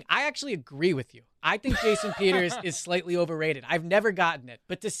here's the thing. I actually agree with you. I think Jason Peters is slightly overrated. I've never gotten it.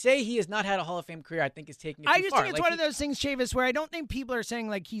 But to say he has not had a Hall of Fame career, I think is taking it too far. I just think it's one of those things, Chavis, where I don't think people are saying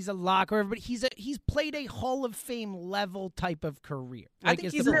like he's a lock or whatever, but he's played a Hall of Fame level type of career. I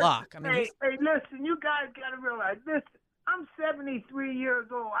think he's a lock. I mean, hey, listen, you guys got to realize this. I'm 73 years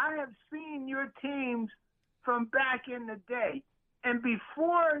old. I have seen your teams from back in the day. And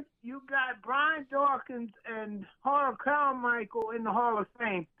before you got Brian Dawkins and Harold Carmichael in the Hall of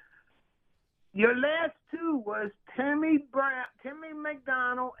Fame, your last two was Tommy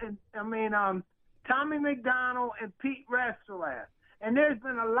McDonald and Pete Restolas. And there's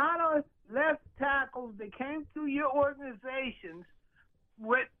been a lot of left tackles that came through your organizations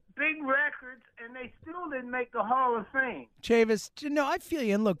with big records, and they still didn't make the Hall of Fame. Chavis, no, I feel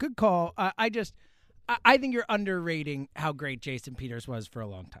you. And look, good call. I think you're underrating how great Jason Peters was for a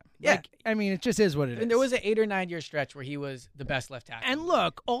long time. Yeah. Like, I mean, it just is what it is. And there was an 8 or 9 year stretch where he was the best left tackle. And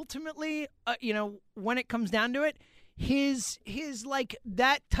look, ultimately, when it comes down to it, his like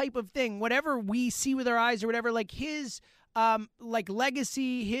that type of thing, whatever we see with our eyes or whatever, like his like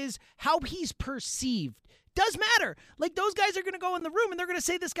legacy, how he's perceived does matter. Like those guys are going to go in the room and they're going to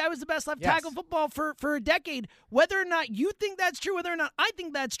say this guy was the best left tackle football for a decade. Whether or not you think that's true, whether or not I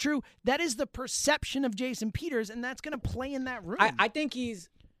think that's true, that is the perception of Jason Peters, and that's going to play in that room. I think he's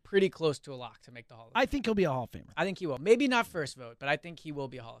pretty close to a lock to make the Hall of Fame. I think he'll be a Hall of Famer. I think he will. Maybe not first vote, but I think he will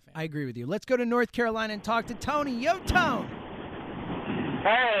be a Hall of Famer. I agree with you. Let's go to North Carolina and talk to Tony. Yo, Tone.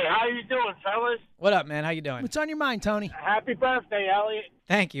 Hey, how you doing, fellas? What up, man? How you doing? What's on your mind, Tony? Happy birthday, Elliot.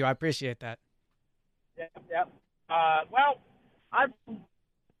 Thank you. I appreciate that. Yep. Well, I've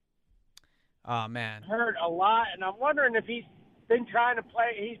heard a lot, and I'm wondering if he's been trying to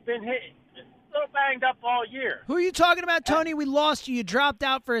play. He's been hit a little banged up all year. Who are you talking about, Tony? We lost you. You dropped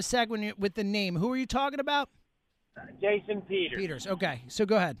out for a second with the name. Who are you talking about? Jason Peters. Peters. Okay, so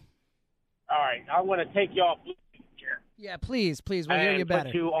go ahead. All right, I want to take you off. Yeah, please. We'll hear you better.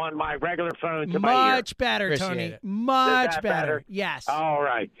 Put you on my regular phone to my ear. Much better, Appreciate Tony. it. Much better. Yes. All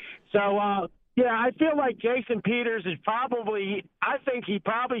right. So, yeah, I feel like Jason Peters is I think he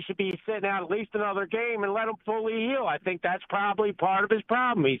probably should be sitting out at least another game and let him fully heal. I think that's probably part of his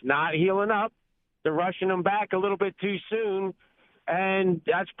problem. He's not healing up. They're rushing him back a little bit too soon, and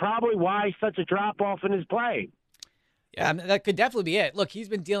that's probably why he's such a drop-off in his play. Yeah, I mean, that could definitely be it. Look, he's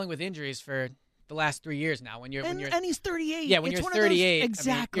been dealing with injuries for the last 3 years now. And he's 38. Yeah, when it's you're one of those- 38,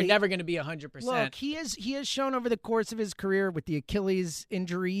 exactly. I mean, you're never going to be 100%. Look, he has shown over the course of his career with the Achilles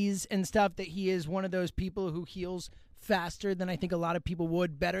injuries and stuff that he is one of those people who heals faster than I think a lot of people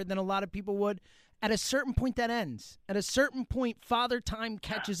would, better than a lot of people would. At a certain point, that ends. At a certain point, Father Time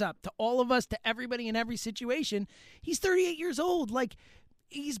catches up to all of us, to everybody in every situation. He's 38 years old. Like,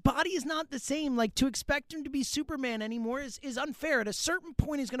 his body is not the same. Like, to expect him to be Superman anymore is unfair. At a certain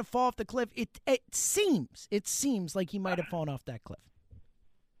point, he's going to fall off the cliff. It seems like he might have fallen off that cliff.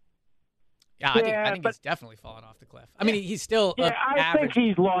 Yeah, I think he's definitely fallen off the cliff. I mean, he's still I think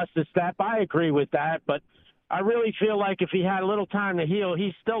he's lost a step. I agree with that, but I really feel like if he had a little time to heal,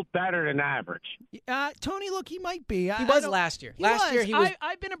 he's still better than average. Tony, look, he might be. He was last year. Last year he was.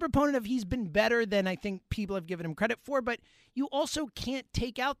 I've been a proponent of he's been better than I think people have given him credit for, but you also can't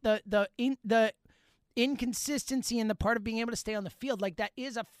take out the inconsistency in the part of being able to stay on the field. Like, that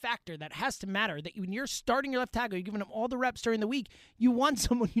is a factor that has to matter. That when you're starting your left tackle, you're giving him all the reps during the week, you want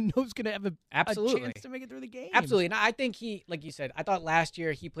someone you know is going to have a chance to make it through the game. Absolutely. And I think he, like you said, I thought last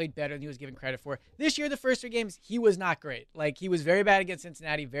year he played better than he was given credit for. This year, the first 3 games, he was not great. Like, he was very bad against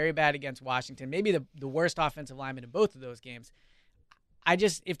Cincinnati, very bad against Washington, maybe the worst offensive lineman in both of those games.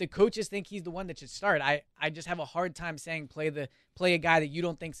 If the coaches think he's the one that should start, I just have a hard time saying play a guy that you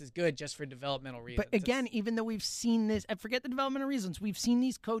don't think is good just for developmental reasons. But again, even though we've seen this, I forget the developmental reasons, we've seen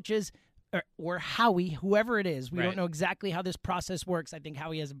these coaches or Howie, whoever it is, we don't know exactly how this process works. I think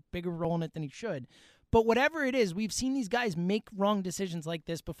Howie has a bigger role in it than he should. But whatever it is, we've seen these guys make wrong decisions like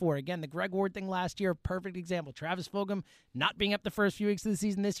this before. Again, the Greg Ward thing last year, perfect example. Travis Fulgham not being up the first few weeks of the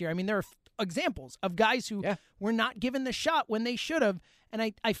season this year. I mean, there are examples of guys who were not given the shot when they should have,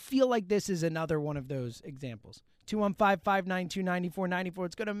 and I feel like this is another one of those examples. 215-592-9494.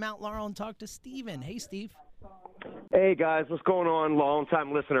 Let's go to Mount Laurel and talk to Steven. Hey, Steve. Hey, guys. What's going on?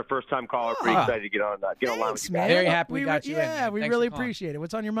 Long-time listener, first-time caller. Pretty excited to get on line with you guys. Very happy we got you in. Yeah, we really appreciate it.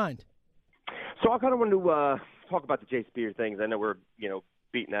 What's on your mind? So I kind of wanted to talk about the Jason Peters things. I know we're,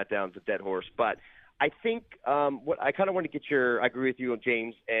 beating that down to a dead horse, but I think what I kind of want to get I agree with you,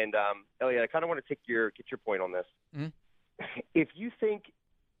 James and Elliot. I kind of want to get your point on this. Mm-hmm. If you think,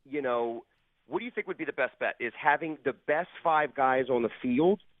 what do you think would be the best bet? Is having the best 5 guys on the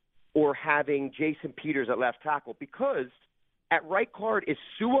field, or having Jason Peters at left tackle, because at right guard, is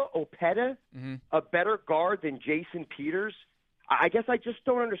Sua Opeta a better guard than Jason Peters? I guess I just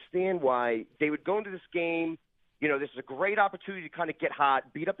don't understand why they would go into this game. You know, this is a great opportunity to kind of get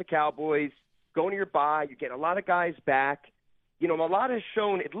hot, beat up the Cowboys, go into your bye. You get a lot of guys back. You know, Mailata has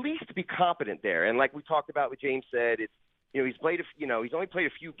shown at least to be competent there. And like we talked about, what James said, it's, you know, he's only played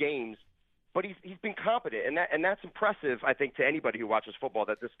a few games, but he's been competent, and that's impressive, I think, to anybody who watches football,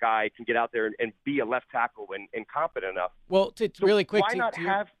 that this guy can get out there and be a left tackle and competent enough. Well, really quick, why not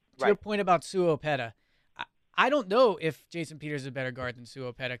have to your point about Sua Opeta, I don't know if Jason Peters is a better guard than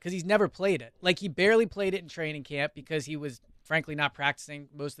Sua Opeta because he's never played it. Like, he barely played it in training camp because he was, frankly, not practicing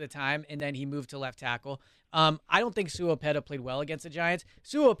most of the time, and then he moved to left tackle. I don't think Sua Opeta played well against the Giants.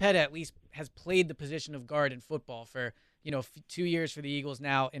 Sua Opeta at least has played the position of guard in football for 2 years for the Eagles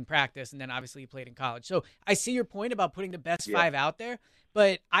now in practice, and then obviously he played in college. So I see your point about putting the best five out there,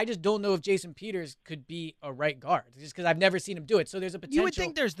 but I just don't know if Jason Peters could be a right guard, just because I've never seen him do it. So there's a potential. You would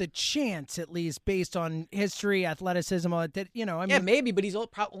think there's the chance, at least, based on history, athleticism, all that. I mean, yeah, maybe, but he's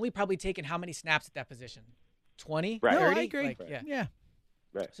only probably taken how many snaps at that position? 20? Right. 30? No, I agree. Yeah.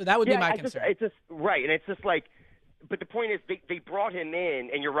 Right. So that would be my concern. It's just right, and it's just like, but the point is, they brought him in,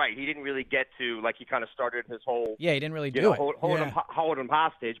 and you're right, he didn't really get to, like, he kind of started his whole he didn't really do it. Hold him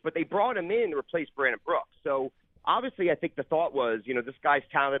hostage, but they brought him in to replace Brandon Brooks. So obviously, I think the thought was, this guy's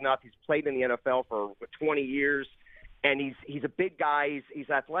talented enough. He's played in the NFL for 20 years, and he's a big guy. He's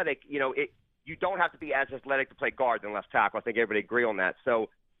athletic. You don't have to be as athletic to play guard than left tackle. I think everybody agree on that. So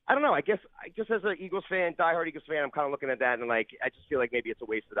I don't know. I guess as an Eagles fan, diehard Eagles fan, I'm kind of looking at that and I just feel like maybe it's a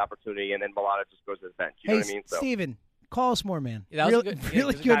wasted opportunity, and then Mailata just goes to the bench. You know what I mean? So. Steven, call us more, man. Yeah, that was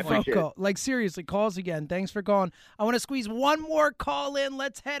really good phone it. call. Like, seriously, call us again. Thanks for calling. I want to squeeze one more call in.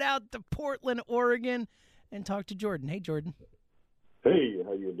 Let's head out to Portland, Oregon, and talk to Jordan. Hey, Jordan. Hey,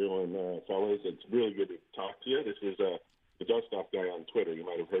 how you doing, fellas? It's really good to talk to you. This is the Dustoff guy on Twitter. You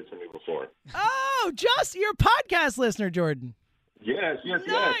might have heard from me before. Oh, you're a podcast listener, Jordan. Yes.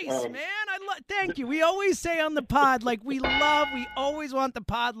 Nice, man. Thank you. We always say on the pod, like, we always want the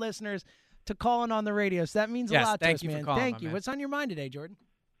pod listeners to call in on the radio. So that means a lot to us, man. Thank you. What's on your mind today, Jordan?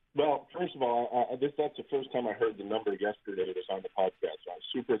 Well, first of all, that's the first time I heard the number yesterday that was on the podcast. So I'm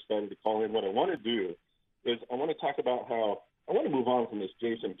super excited to call in. What I want to do is I want to talk about how I want to move on from this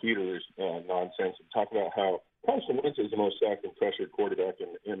Jason Peters nonsense and talk about how Carson Wentz is the most sacked and pressured quarterback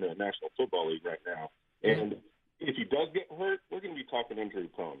in the National Football League right now. And if he does get hurt, we're going to be talking injury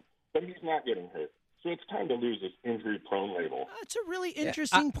prone. But he's not getting hurt. So it's time to lose this injury-prone label. That's a really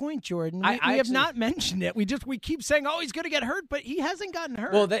interesting point, Jordan. We have not mentioned it. We keep saying, oh, he's going to get hurt, but he hasn't gotten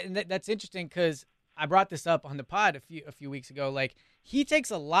hurt. Well, that's interesting because I brought this up on the pod a few weeks ago. Like, he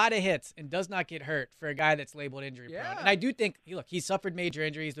takes a lot of hits and does not get hurt for a guy that's labeled injury-prone. And I do think, he suffered major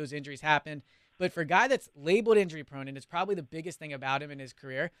injuries. Those injuries happened. But for a guy that's labeled injury-prone, and it's probably the biggest thing about him in his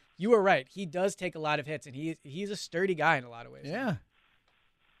career, you were right. He does take a lot of hits, and he's a sturdy guy in a lot of ways. Yeah.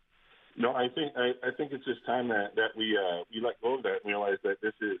 No, I think it's just time that we let go of that and realize that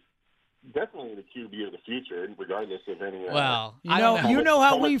this is definitely the QB of the future, regardless of any. Well, you know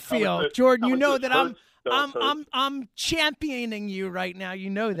how we feel, Jordan. You know that I'm championing you right now. You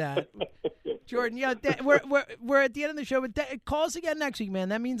know that, Jordan. Yeah, we're at the end of the show, but call us again next week, man.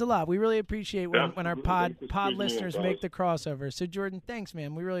 That means a lot. We really appreciate when our pod listeners make the crossover. So, Jordan, thanks,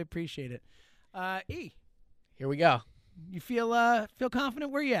 man. We really appreciate it. E, here we go. You feel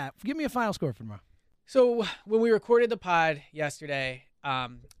confident? Where you at? Give me a final score for tomorrow. So when we recorded the pod yesterday,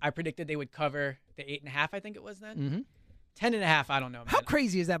 I predicted they would cover the 8.5. I think it was then. 10.5. I don't know, man. How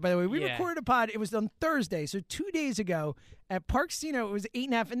crazy is that? By the way, we recorded a pod. It was on Thursday, so 2 days ago at Park Casino. It was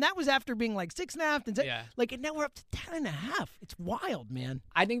 8.5, and that was after being like 6.5. And and now we're up to 10.5. It's wild, man.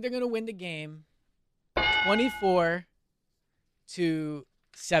 I think they're gonna win the game, 24-17.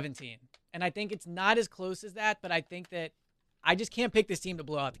 And I think it's not as close as that, but I think that I just can't pick this team to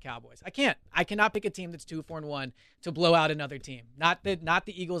blow out the Cowboys. I can't. I cannot pick a team that's 2-4-1 to blow out another team. Not the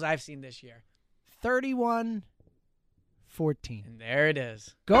Eagles I've seen this year. 31-14. And there it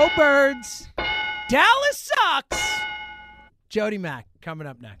is. Go Birds. Dallas sucks. Jody Mack coming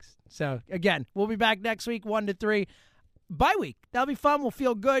up next. So, again, we'll be back next week, 1 to 3. Bye week. That'll be fun. We'll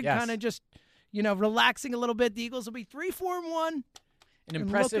feel good. Yes. Kind of just, relaxing a little bit. The Eagles will be 3-4-1. An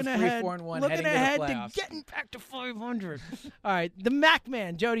impressive 3-4-1 heading to the playoffs. To getting back to 500. All right, the Mac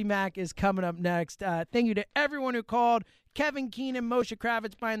Man, Jody Mack, is coming up next. Thank you to everyone who called. Kevin Keenan, Moshe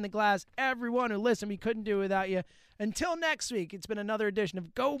Kravitz behind the glass, everyone who listened. We couldn't do it without you. Until next week, it's been another edition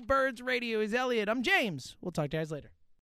of Go Birds Radio. Is Elliot. I'm James. We'll talk to you guys later.